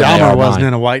little better than they are Dahmer wasn't mine.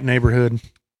 in a white neighborhood.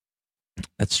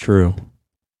 That's true.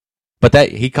 But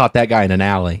he caught that guy in an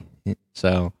alley.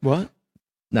 So what?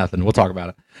 Nothing. We'll talk about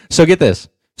it. So get this.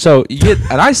 So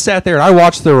and I sat there and I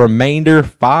watched the remainder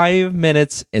 5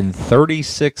 minutes and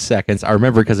 36 seconds. I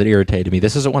remember because it irritated me.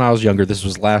 This isn't when I was younger. This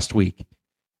was last week.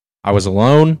 I was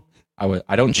alone.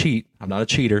 I don't cheat. I'm not a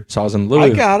cheater. So I was in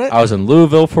Louisville. I got it. I was in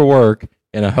Louisville for work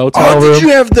in a hotel room. Did you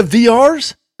have the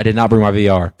VRs? I did not bring my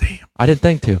VR. Damn. I didn't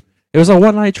think to. It was a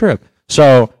one-night trip.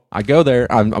 So I go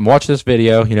there. I'm watching this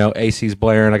video. AC's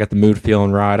blaring. I got the mood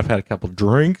feeling right. I've had a couple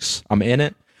drinks. I'm in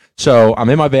it. So I'm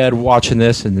in my bed watching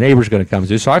this, and the neighbor's going to come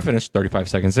through. So I finished 35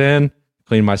 seconds in,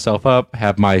 clean myself up,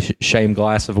 have my shame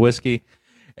glass of whiskey,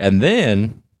 and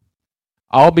then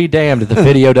I'll be damned if the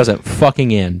video doesn't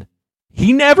fucking end.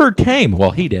 He never came.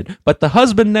 Well, he did, but the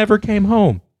husband never came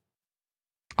home.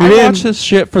 I watch this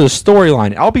shit for the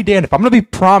storyline. I'll be damned if I'm going to be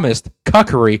promised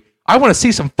cuckery. I want to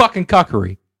see some fucking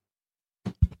cuckery.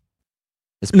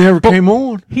 It never came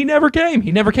on. He never came.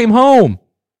 He never came home.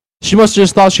 She must have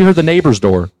just thought she heard the neighbor's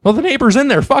door. Well, the neighbor's in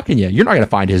there fucking you. You're not going to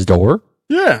find his door.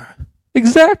 Yeah.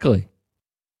 Exactly.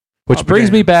 Which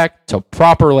brings me back to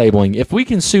proper labeling. If we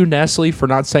can sue Nestle for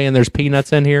not saying there's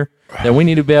peanuts in here, then we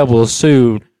need to be able to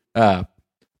sue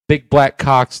Big Black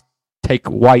Cocks Take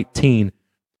White Teen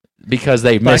because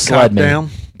they misled me. Down.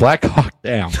 Black Cock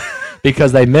Down.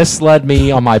 Because they misled me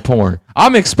on my porn.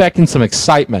 I'm expecting some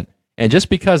excitement. And just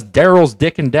because Daryl's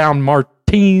dicking down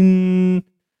Martine...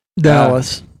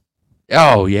 Dallas.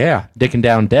 Oh, yeah. Dicking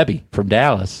down Debbie from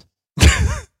Dallas.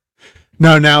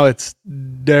 No, now it's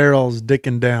Daryl's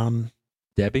dicking down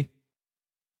Debbie?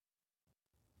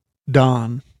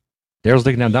 Don. Daryl's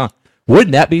dicking down Don.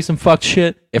 Wouldn't that be some fucked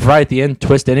shit if right at the end,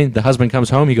 twist ending, the husband comes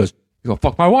home, he goes, "You gonna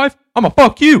fuck my wife? I'm gonna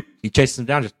fuck you." He chases him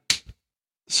down.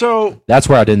 So that's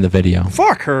where I did in the video.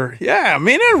 Fuck her. Yeah, I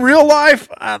mean, in real life,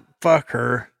 I'd fuck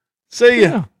her. See ya.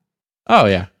 Yeah. Oh,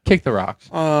 yeah. Kick the rocks.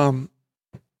 I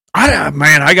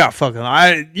got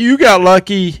fucking. You got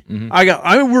lucky.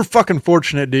 Mm-hmm. We're fucking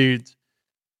fortunate dudes.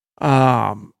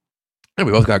 And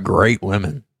we both got great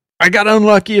women. I got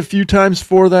unlucky a few times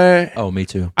for that. Oh, me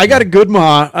too. I got a good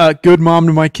mom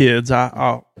to my kids.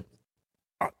 I'll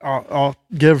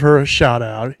give her a shout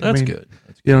out. That's good.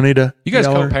 You don't need to. You guys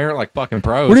co-parent like fucking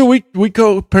pros. We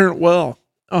co-parent well.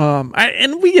 Don't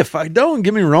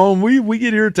get me wrong, we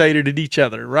get irritated at each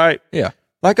other, right? Yeah.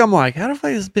 Like I'm like, how do I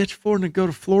pay this bitch for to go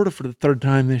to Florida for the third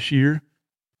time this year?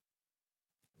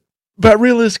 But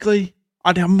realistically,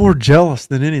 I'm more jealous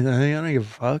than anything. I don't give a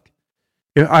fuck.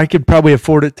 I could probably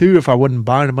afford it too if I wasn't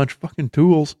buying a bunch of fucking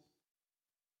tools.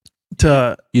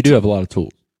 You do have a lot of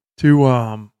tools.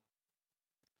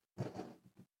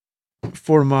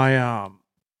 For my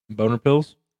boner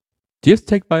pills. Do you have to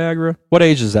take Viagra? What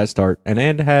age does that start?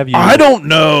 And have you? I don't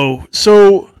know.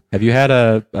 So have you had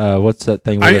a what's that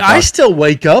thing? I still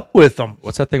wake up with them.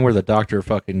 What's that thing where the doctor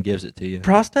fucking gives it to you?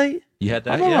 Prostate? You had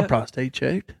that I've had yet? my prostate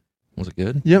checked. Was it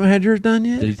good? You haven't had yours done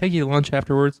yet? Did he take you to lunch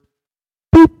afterwards?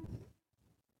 Boop.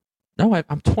 No,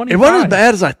 I'm 25. It wasn't as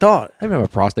bad as I thought. I haven't had a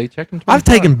prostate check in 25. I've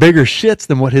taken bigger shits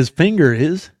than what his finger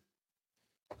is.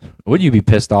 Wouldn't you be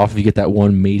pissed off if you get that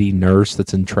one meaty nurse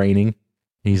that's in training?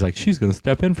 And he's like, she's going to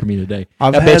step in for me today.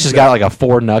 That bitch has got like a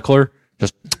 4-knuckler.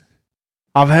 Just.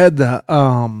 I've had the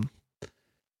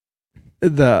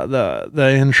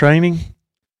in training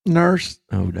nurse.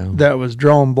 Oh no. That was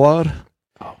drawing blood.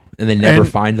 And they never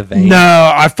find the vein?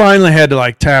 No, I finally had to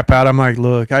like tap out. I'm like,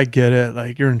 look, I get it.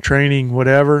 Like, you're in training,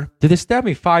 whatever. Did they stab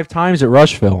me 5 times at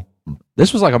Rushville?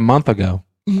 This was like a month ago.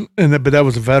 But that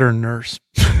was a veteran nurse.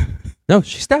 No,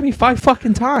 she stabbed me 5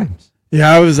 fucking times. Yeah,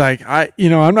 I was like,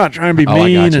 I'm not trying to be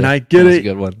mean, and I get That's it. a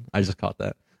good one. I just caught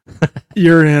that.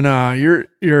 You're in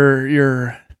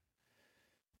you're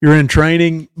in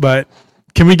training, but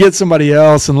can we get somebody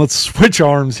else and let's switch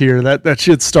arms here? That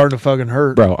shit's starting to fucking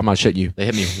hurt. Bro, I'm not shitting you. They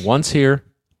hit me once here,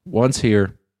 and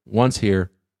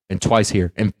twice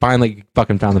here, and finally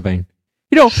fucking found the vein.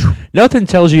 You know, nothing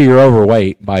tells you you're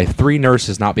overweight by 3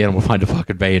 nurses not being able to find a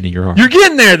fucking vein in your arm. You're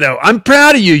getting there, though. I'm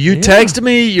proud of you. You texted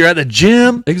me. You're at the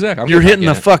gym. Exactly. You're hitting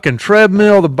the fucking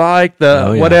treadmill, the bike,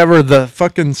 whatever, the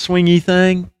fucking swingy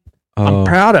thing. I'm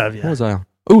proud of you. What was I on?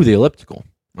 Ooh, the elliptical.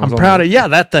 I'm proud of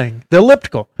that thing. The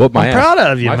elliptical. I'm proud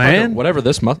of you, man. Whatever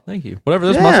this thank you. Whatever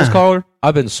this muscle's called,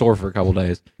 I've been sore for a couple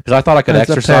days because I thought I could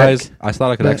exercise. I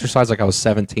thought I could exercise like I was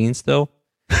 17 still,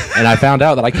 and I found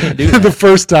out that I can't do that. The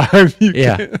first time.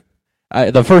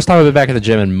 The first time I've been back at the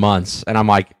gym in months, and I'm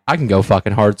like, I can go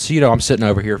fucking hard. So I'm sitting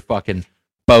over here fucking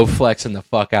flexing the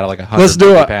fuck out of like 100 Let's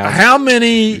do it. pounds. How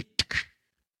many?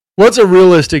 What's a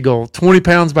realistic goal? 20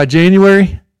 pounds by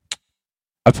January?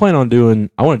 I plan on doing.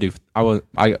 I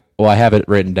have it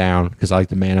written down because I like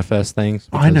to manifest things.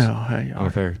 I know.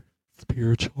 I'm very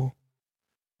spiritual.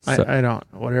 So. I don't,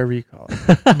 whatever you call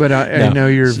it. But I know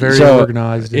you're very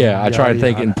organized. Yeah, I try and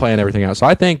think and plan everything out. So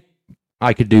I think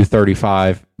I could do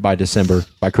 35 by December,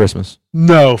 by Christmas.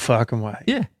 No fucking way.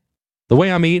 Yeah. The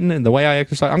way I'm eating and the way I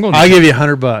exercise, I'll give you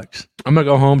 $100. I'm going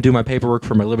to go home, do my paperwork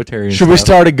for my libertarian Should we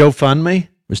start a GoFundMe?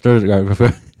 We started a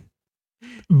GoFundMe.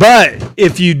 But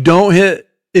if you don't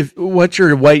what's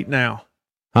your weight now?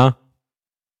 Huh?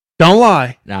 Don't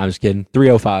lie. No, I'm just kidding.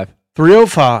 305.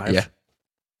 305? Yeah.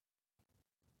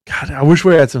 God, I wish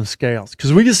we had some scales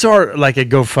because we could start like a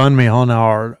GoFundMe on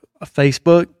our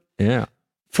Facebook. Yeah.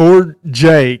 For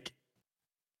Jake,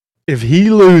 if he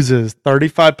loses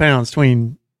 35 pounds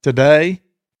between today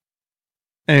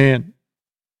and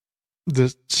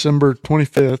December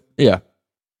 25th,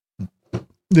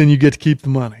 then you get to keep the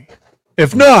money.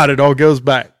 If not, it all goes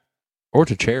back. Or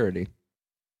to charity.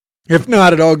 If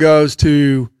not, it all goes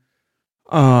to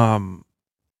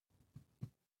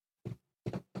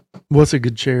what's a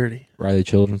good charity? Riley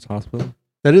Children's Hospital.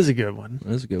 That is a good one.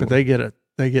 That is a good one. But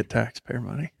they get taxpayer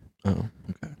money. Oh,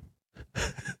 okay.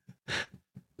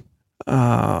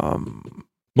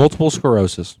 Multiple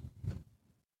sclerosis.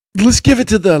 Let's give it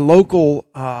to the local.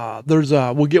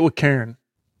 We'll get with Karen.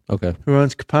 Okay. Who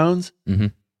owns Capone's.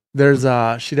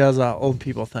 Mm-hmm. She does a old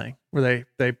people thing where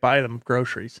they buy them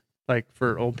groceries, like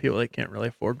for old people that can't really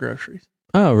afford groceries.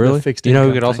 Oh, really? You know who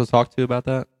we could also talk to about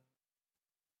that?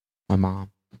 My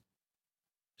mom.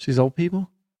 She's old people?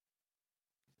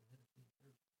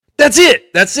 That's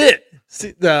it.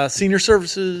 The senior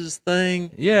services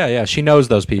thing. Yeah. She knows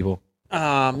those people.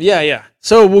 Yeah.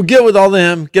 So we'll get with all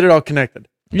them, get it all connected.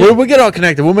 Yeah. We'll get all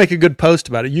connected. We'll make a good post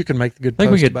about it. You can make the good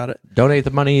post about it. Donate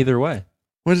the money either way.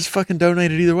 We'll just fucking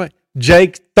donate it either way.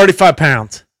 Jake, 35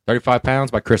 pounds. 35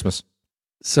 pounds by Christmas.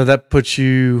 So that puts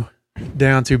you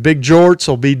down to Big Jorts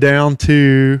will be down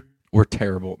to. We're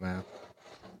terrible at math.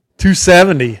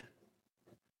 270.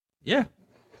 Yeah.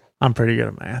 I'm pretty good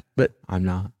at math, but I'm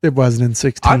not. It wasn't in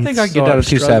 16. I think I can get down to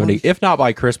 270. If not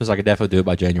by Christmas, I could definitely do it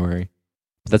by January.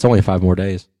 But that's only 5 more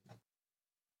days.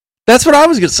 That's what I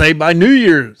was gonna say by New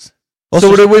Year's.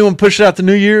 So do we want to push it out to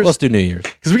New Year's? Let's do New Year's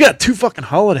because we got 2 fucking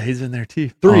holidays in there too.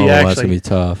 3 actually. That's gonna be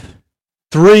tough.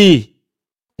 3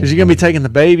 because you're gonna be taking the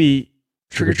baby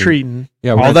trick or treating.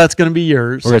 Yeah, all that's gonna be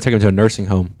yours. We're gonna take them to a nursing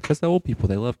home because the old people,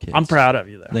 they love kids. I'm proud of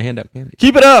you though. They hand out candy.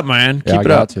 Keep it up, man. Yeah, Keep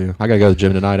it up. I gotta go to the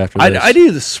gym tonight after this. I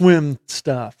do the swim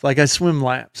stuff. Like I swim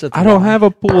laps. I don't have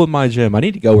a pool in my gym. I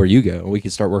need to go where you go. We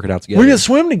can start working out together. We're gonna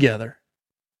swim together.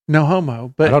 No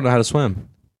homo. But I don't know how to swim.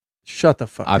 Shut the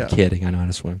fuck up. I'm kidding. I know how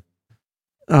to swim.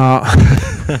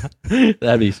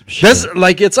 That'd be some shit. That's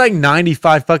like it's like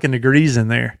 95 fucking degrees in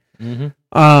there.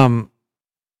 Mm-hmm.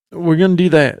 We're gonna do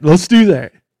that. Let's do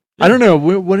that. I don't know.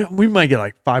 We might get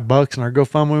like $5 in our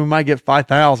GoFundMe. We might get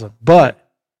 5,000. But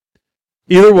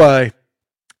either way,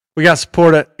 we got to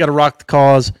support it. Got to rock the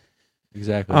cause.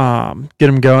 Exactly. Get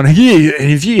them going. And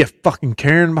if you get fucking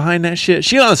Karen behind that shit,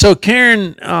 so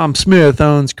Karen Smith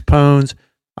owns Capone's.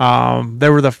 They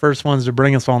were the first ones to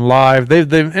bring us on live. They've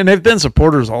been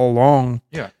supporters all along.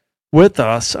 Yeah. With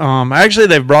us. Actually,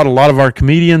 they've brought a lot of our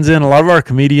comedians in. A lot of our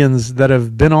comedians that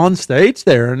have been on stage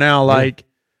there are now like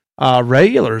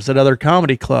regulars at other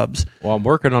comedy clubs. Well, I'm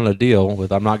working on a deal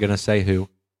with, I'm not going to say who,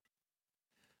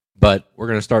 but we're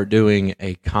going to start doing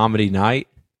a comedy night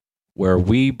where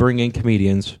we bring in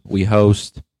comedians, we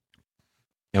host,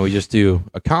 and we just do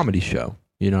a comedy show.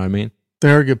 You know what I mean?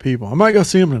 They're good people. I might go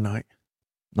see them tonight.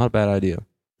 Not a bad idea.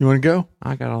 You want to go?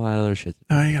 I got all that other shit.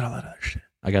 Oh, you got all that other shit.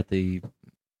 I got the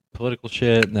political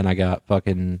shit, and then I got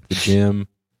fucking the gym.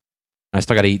 I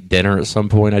still got to eat dinner at some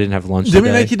point. I didn't have lunch today. Did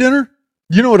we make you dinner?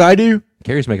 You know what I do?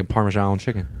 Carrie's making Parmesan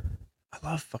chicken. I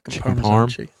love fucking Parmesan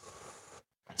chicken.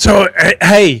 So,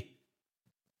 hey,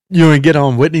 you want to get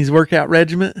on Whitney's workout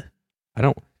regimen? I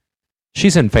don't.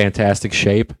 She's in fantastic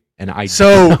shape, and I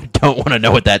don't want to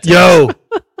know what that's. Yo,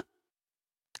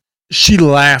 she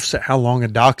laughs at how long a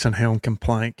dachshund hound can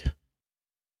plank.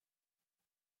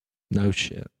 No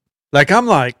shit. Like I'm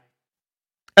like,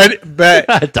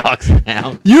 dachshund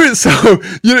hound.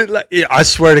 I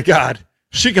swear to God,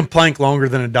 she can plank longer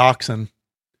than a dachshund.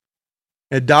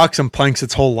 A dachshund planks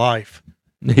its whole life.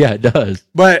 Yeah, it does.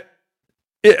 But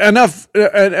enough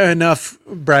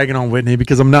bragging on Whitney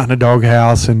because I'm not in a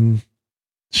doghouse and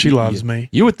she loves me.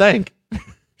 You would think.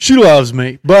 She loves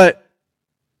me, but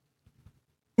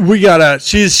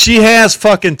she has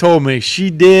fucking told me she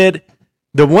did.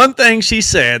 The one thing she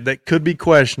said that could be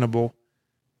questionable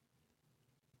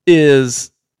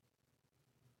is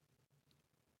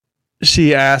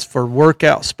she asked for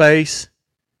workout space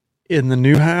in the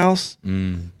new house.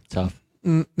 Tough.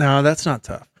 No, that's not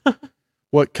tough.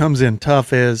 What comes in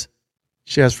tough is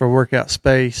she asked for workout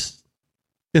space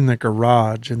in the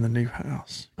garage in the new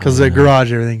house because the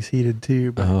garage everything's heated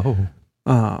too. But,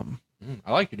 I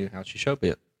like your new house. You showed me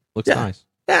it. Looks nice.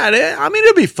 Yeah, I mean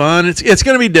it'll be fun. It's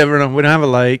going to be different. We don't have a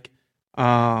lake.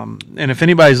 And if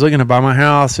anybody's looking to buy my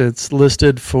house, it's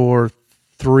listed for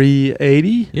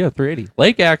 $380. Yeah, $380.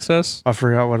 Lake access. I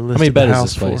forgot what it listed. How many beds is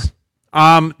this place?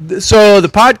 So the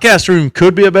podcast room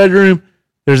could be a bedroom.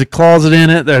 There's a closet in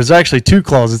it. There's actually 2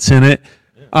 closets in it.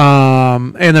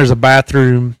 And there's a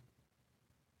bathroom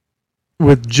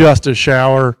with just a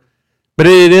shower. But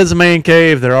it is a man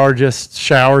cave. There are just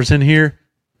showers in here.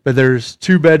 But there's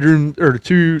 3 bedrooms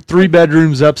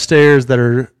upstairs that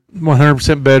are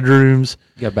 100% bedrooms.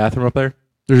 You got a bathroom up there?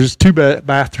 There's 2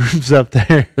 bathrooms up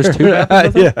there. There's 2 bathrooms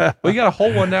up there? Yeah. Well, you got a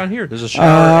whole one down here. There's a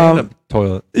shower and a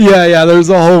toilet. Yeah. There's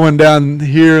a whole one down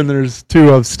here, and there's 2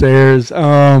 upstairs.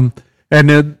 And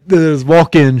then there's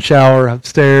walk-in shower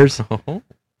upstairs.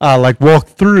 Like walk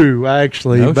through,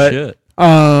 actually. No shit.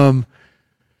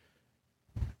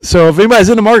 So if anybody's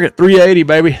in the market, $380,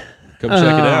 baby. Come check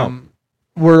it out.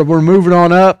 We're moving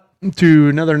on up to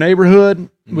another neighborhood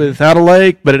without a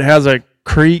lake, but it has a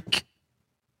creek.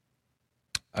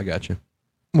 I got you.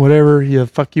 Whatever you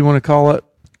want to call it.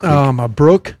 A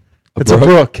brook. It's brook? a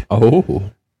brook.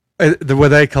 Oh. The way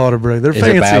they call it a brook. They're Is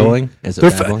fancy. it babbling? Is it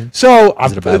babbling? Is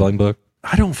it a babbling brook?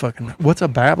 I don't fucking know. What's a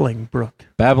babbling brook?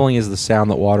 Babbling is the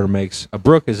sound that water makes. A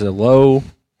brook is a low.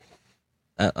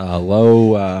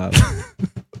 The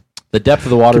depth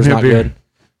of the water is not good.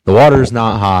 The water is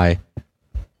not high.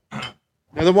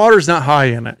 Now, the water's not high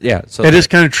in it. Yeah, so it just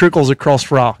kind of trickles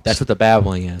across rocks. That's what the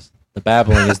babbling is. The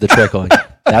babbling is the trickling.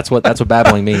 That's what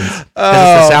babbling means. It's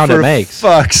the sound it makes.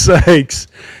 Fuck's sakes.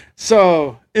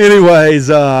 So, anyways,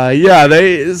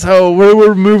 so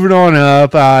we're moving on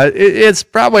up. It's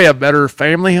probably a better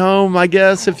family home, I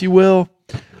guess, if you will.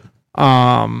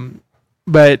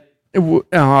 But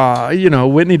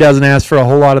Whitney doesn't ask for a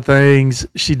whole lot of things.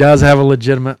 She does have a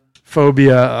legitimate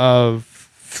phobia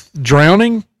of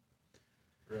drowning.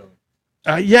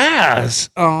 Yes.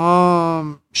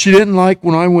 She didn't like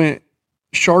when I went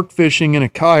shark fishing in a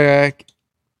kayak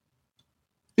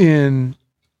in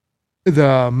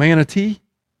the Manatee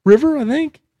River, I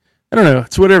think. I don't know.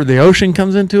 It's whatever the ocean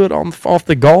comes into it off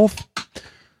the Gulf.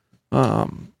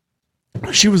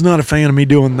 She was not a fan of me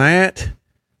doing that.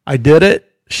 I did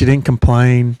it. She didn't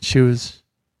complain. She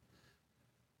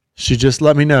just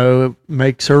let me know it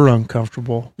makes her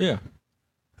uncomfortable. Yeah.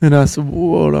 And I said,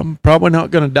 well, I'm probably not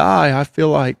going to die. I feel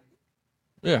like,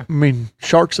 yeah. I mean,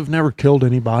 sharks have never killed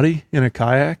anybody in a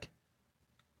kayak.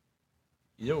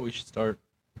 You know what we should start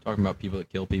talking about people that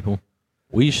kill people?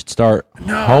 We should start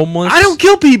homeless. I don't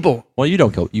kill people. Well, you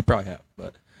don't kill. You probably have,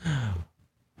 but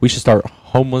we should start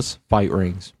homeless fight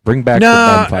rings. Bring back the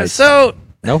bum fights. So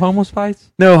no homeless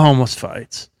fights. No homeless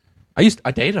fights.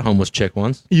 I dated a homeless chick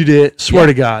once. You did? Swear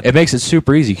to God. It makes it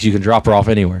super easy because you can drop her off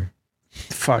anywhere.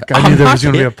 Fuck! I knew there was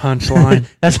going to be a punchline.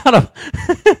 That's not a.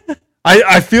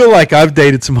 I feel like I've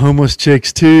dated some homeless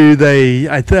chicks too.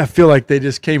 I feel like they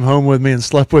just came home with me and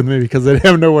slept with me because they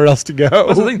have nowhere else to go.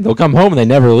 That's the thing. They'll come home and they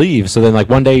never leave. So then, like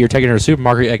one day you're taking her to the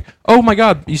supermarket, you're like, oh my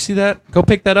God, you see that? Go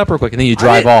pick that up real quick, and then you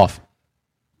drive off.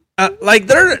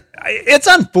 It's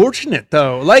unfortunate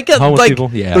though. Homeless people,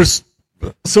 yeah. There's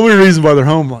so many reasons why they're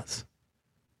homeless.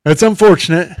 It's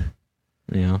unfortunate.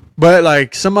 Yeah. But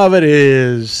like some of it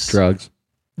is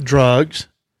drugs.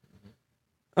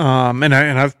 And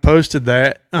I've posted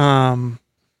that. I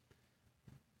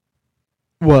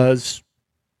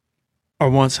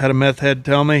once had a meth head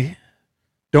tell me,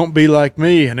 don't be like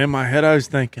me. And in my head, I was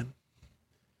thinking,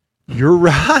 you're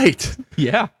right.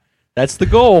 Yeah. That's the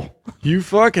goal. You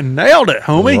fucking nailed it,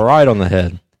 homie. Right on the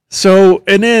head. So,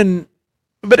 and then,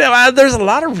 but there's a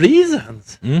lot of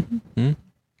reasons. Mm-hmm.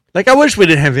 Like, I wish we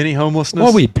didn't have any homelessness.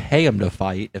 Well, we pay them to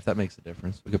fight, if that makes a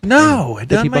difference. We could no, it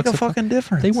doesn't make a fucking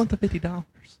difference. They want the $50.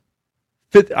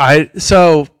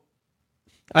 So,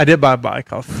 I did buy a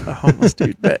bike off a homeless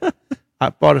dude, but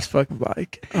I bought his fucking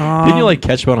bike. Didn't you, like,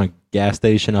 catch him on a gas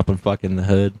station up in fucking the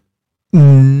hood?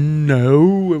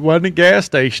 No, it wasn't a gas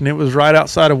station. It was right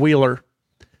outside of Wheeler.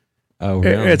 Oh,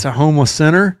 really? It's a homeless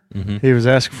center. Mm-hmm. He was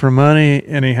asking for money,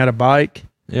 and he had a bike.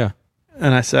 Yeah.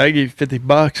 And I said, I give you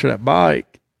 $50 for that bike.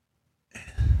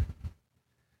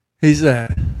 He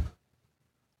said,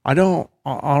 I don't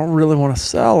really want to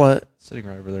sell it. Sitting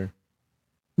right over there.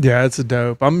 Yeah, it's a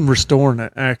dope. I'm restoring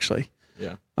it, actually.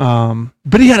 Yeah.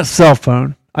 But he had a cell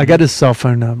phone. I got his cell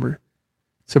phone number.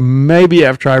 So maybe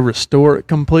after I restore it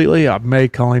completely, I may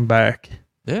call him back.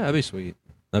 Yeah, that'd be sweet.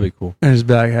 That'd be cool. And just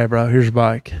be like, hey, bro, here's your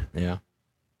bike. Yeah.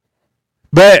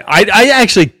 But I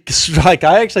actually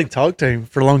talked to him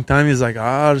for a long time. He's like,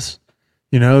 just,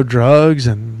 drugs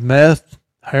and meth,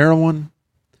 heroin,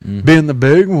 being the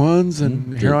big ones.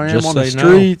 And here I am on the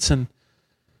streets. No. And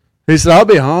he said, I'll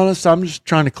be honest, I'm just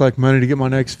trying to collect money to get my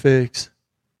next fix.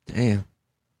 Damn.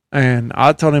 And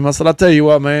I told him, I said, I'll tell you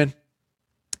what, man.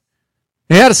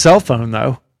 He had a cell phone,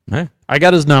 though. Hey. I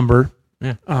got his number.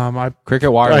 Yeah.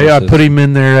 Cricket Wireless. I put him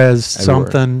in there as everywhere.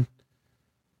 Something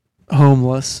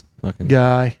homeless fucking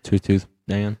guy. Tooth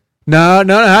Dan. No.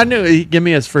 I knew he'd give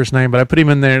me his first name, but I put him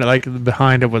in there like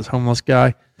behind it was homeless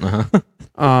guy. Uh-huh.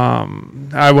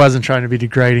 I wasn't trying to be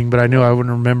degrading, but I knew I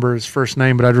wouldn't remember his first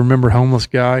name, but I'd remember homeless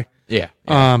guy. Yeah.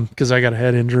 Because I got a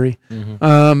head injury.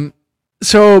 Mm-hmm.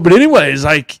 But anyways,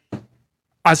 like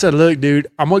I said, look, dude,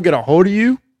 I'm gonna get a hold of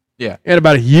you. Yeah. In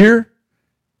about a year,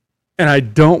 and I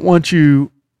don't want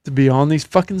you to be on these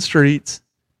fucking streets.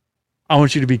 I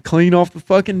want you to be clean off the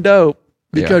fucking dope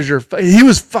because he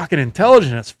was fucking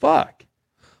intelligent as fuck.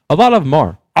 A lot of them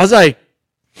are. I was like,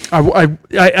 I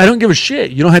don't give a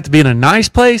shit. You don't have to be in a nice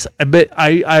place. But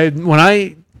when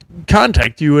I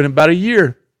contact you in about a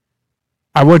year,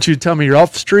 I want you to tell me you're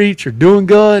off the streets, you're doing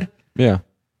good. Yeah.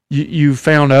 You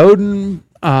found Odin.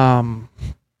 Oh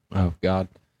God.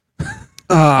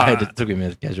 It took me a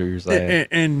minute to catch what you were saying.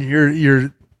 And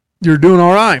you're doing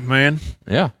all right, man.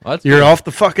 Yeah. You're good. Off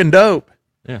the fucking dope.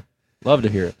 Yeah. Love to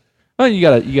hear it. Well, you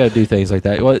gotta do things like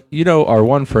that. Well, our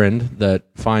one friend that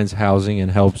finds housing and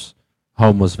helps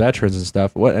homeless veterans and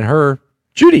stuff. And her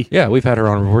Judy. Yeah, we've had her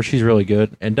on before. She's really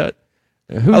good. And I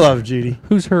love Judy.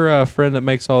 Who's her friend that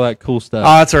makes all that cool stuff?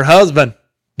 Oh, it's her husband,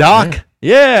 Doc.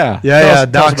 Yeah.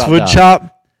 Doc's wood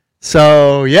shop.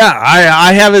 So yeah,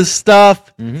 I have his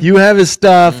stuff. Mm-hmm. You have his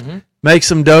stuff. Mm-hmm. Make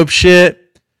some dope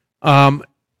shit. And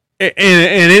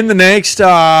in the next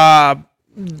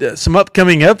some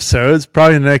upcoming episodes,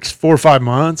 probably in the next 4 or 5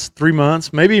 months, 3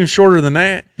 months, maybe even shorter than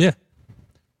that. Yeah,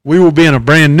 we will be in a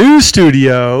brand new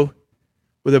studio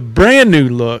with a brand new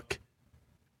look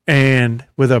and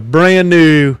with a brand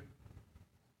new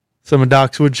some of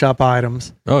Doc's woodshop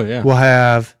items. Oh yeah, we'll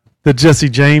have the Jesse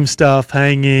James stuff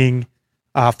hanging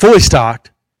fully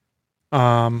stocked.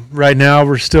 Right now,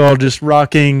 we're still just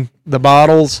rocking the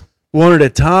bottles one at a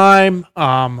time,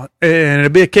 and it'll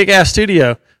be a kick-ass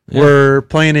studio. Yeah. We're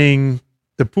planning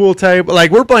the pool table.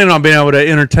 Like, we're planning on being able to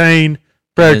entertain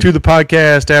prior to the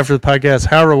podcast, after the podcast,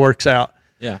 however it works out.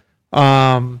 Yeah.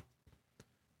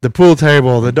 The pool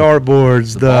table, the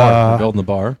dartboards, the bar. We're building the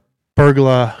bar.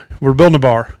 Pergola. We're building a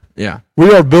bar. Yeah.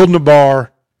 We are building a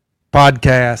bar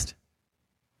podcast.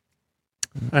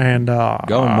 And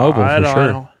going mobile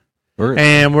for sure.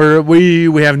 And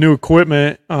we have new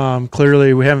equipment.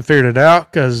 Clearly, we haven't figured it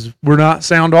out because we're not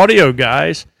sound audio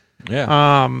guys.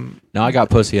 Yeah. No, I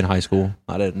got pussy in high school.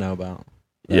 I didn't know about.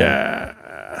 Yeah.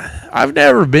 I've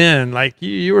never been like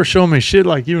you were showing me shit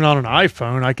like even on an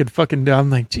iPhone. I could fucking do. I'm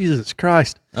like, Jesus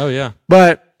Christ. Oh yeah.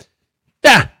 But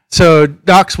yeah. So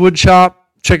Doc's Wood Shop.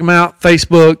 Check them out.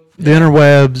 Facebook, the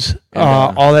interwebs,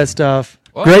 and, all that stuff.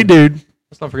 Well, great dude.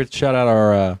 Let's not forget to shout out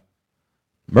our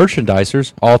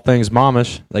merchandisers, All Things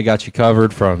Momish. They got you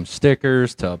covered from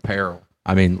stickers to apparel.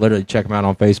 I mean, literally check them out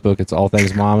on Facebook. It's All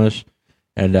Things Momish,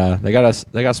 and they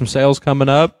got some sales coming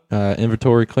up,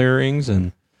 inventory clearings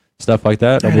and stuff like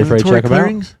that. Don't be afraid to check them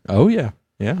out. Oh yeah,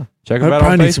 check them out on Facebook.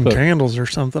 Probably need some candles or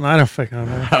something. I don't fucking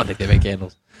know. I don't think they make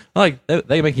candles. Like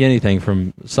they make you anything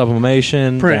from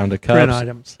sublimation down to cups, print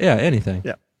items. Yeah, anything.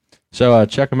 Yeah. So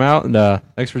check them out, and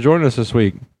thanks for joining us this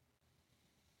week.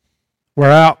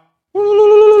 We're out.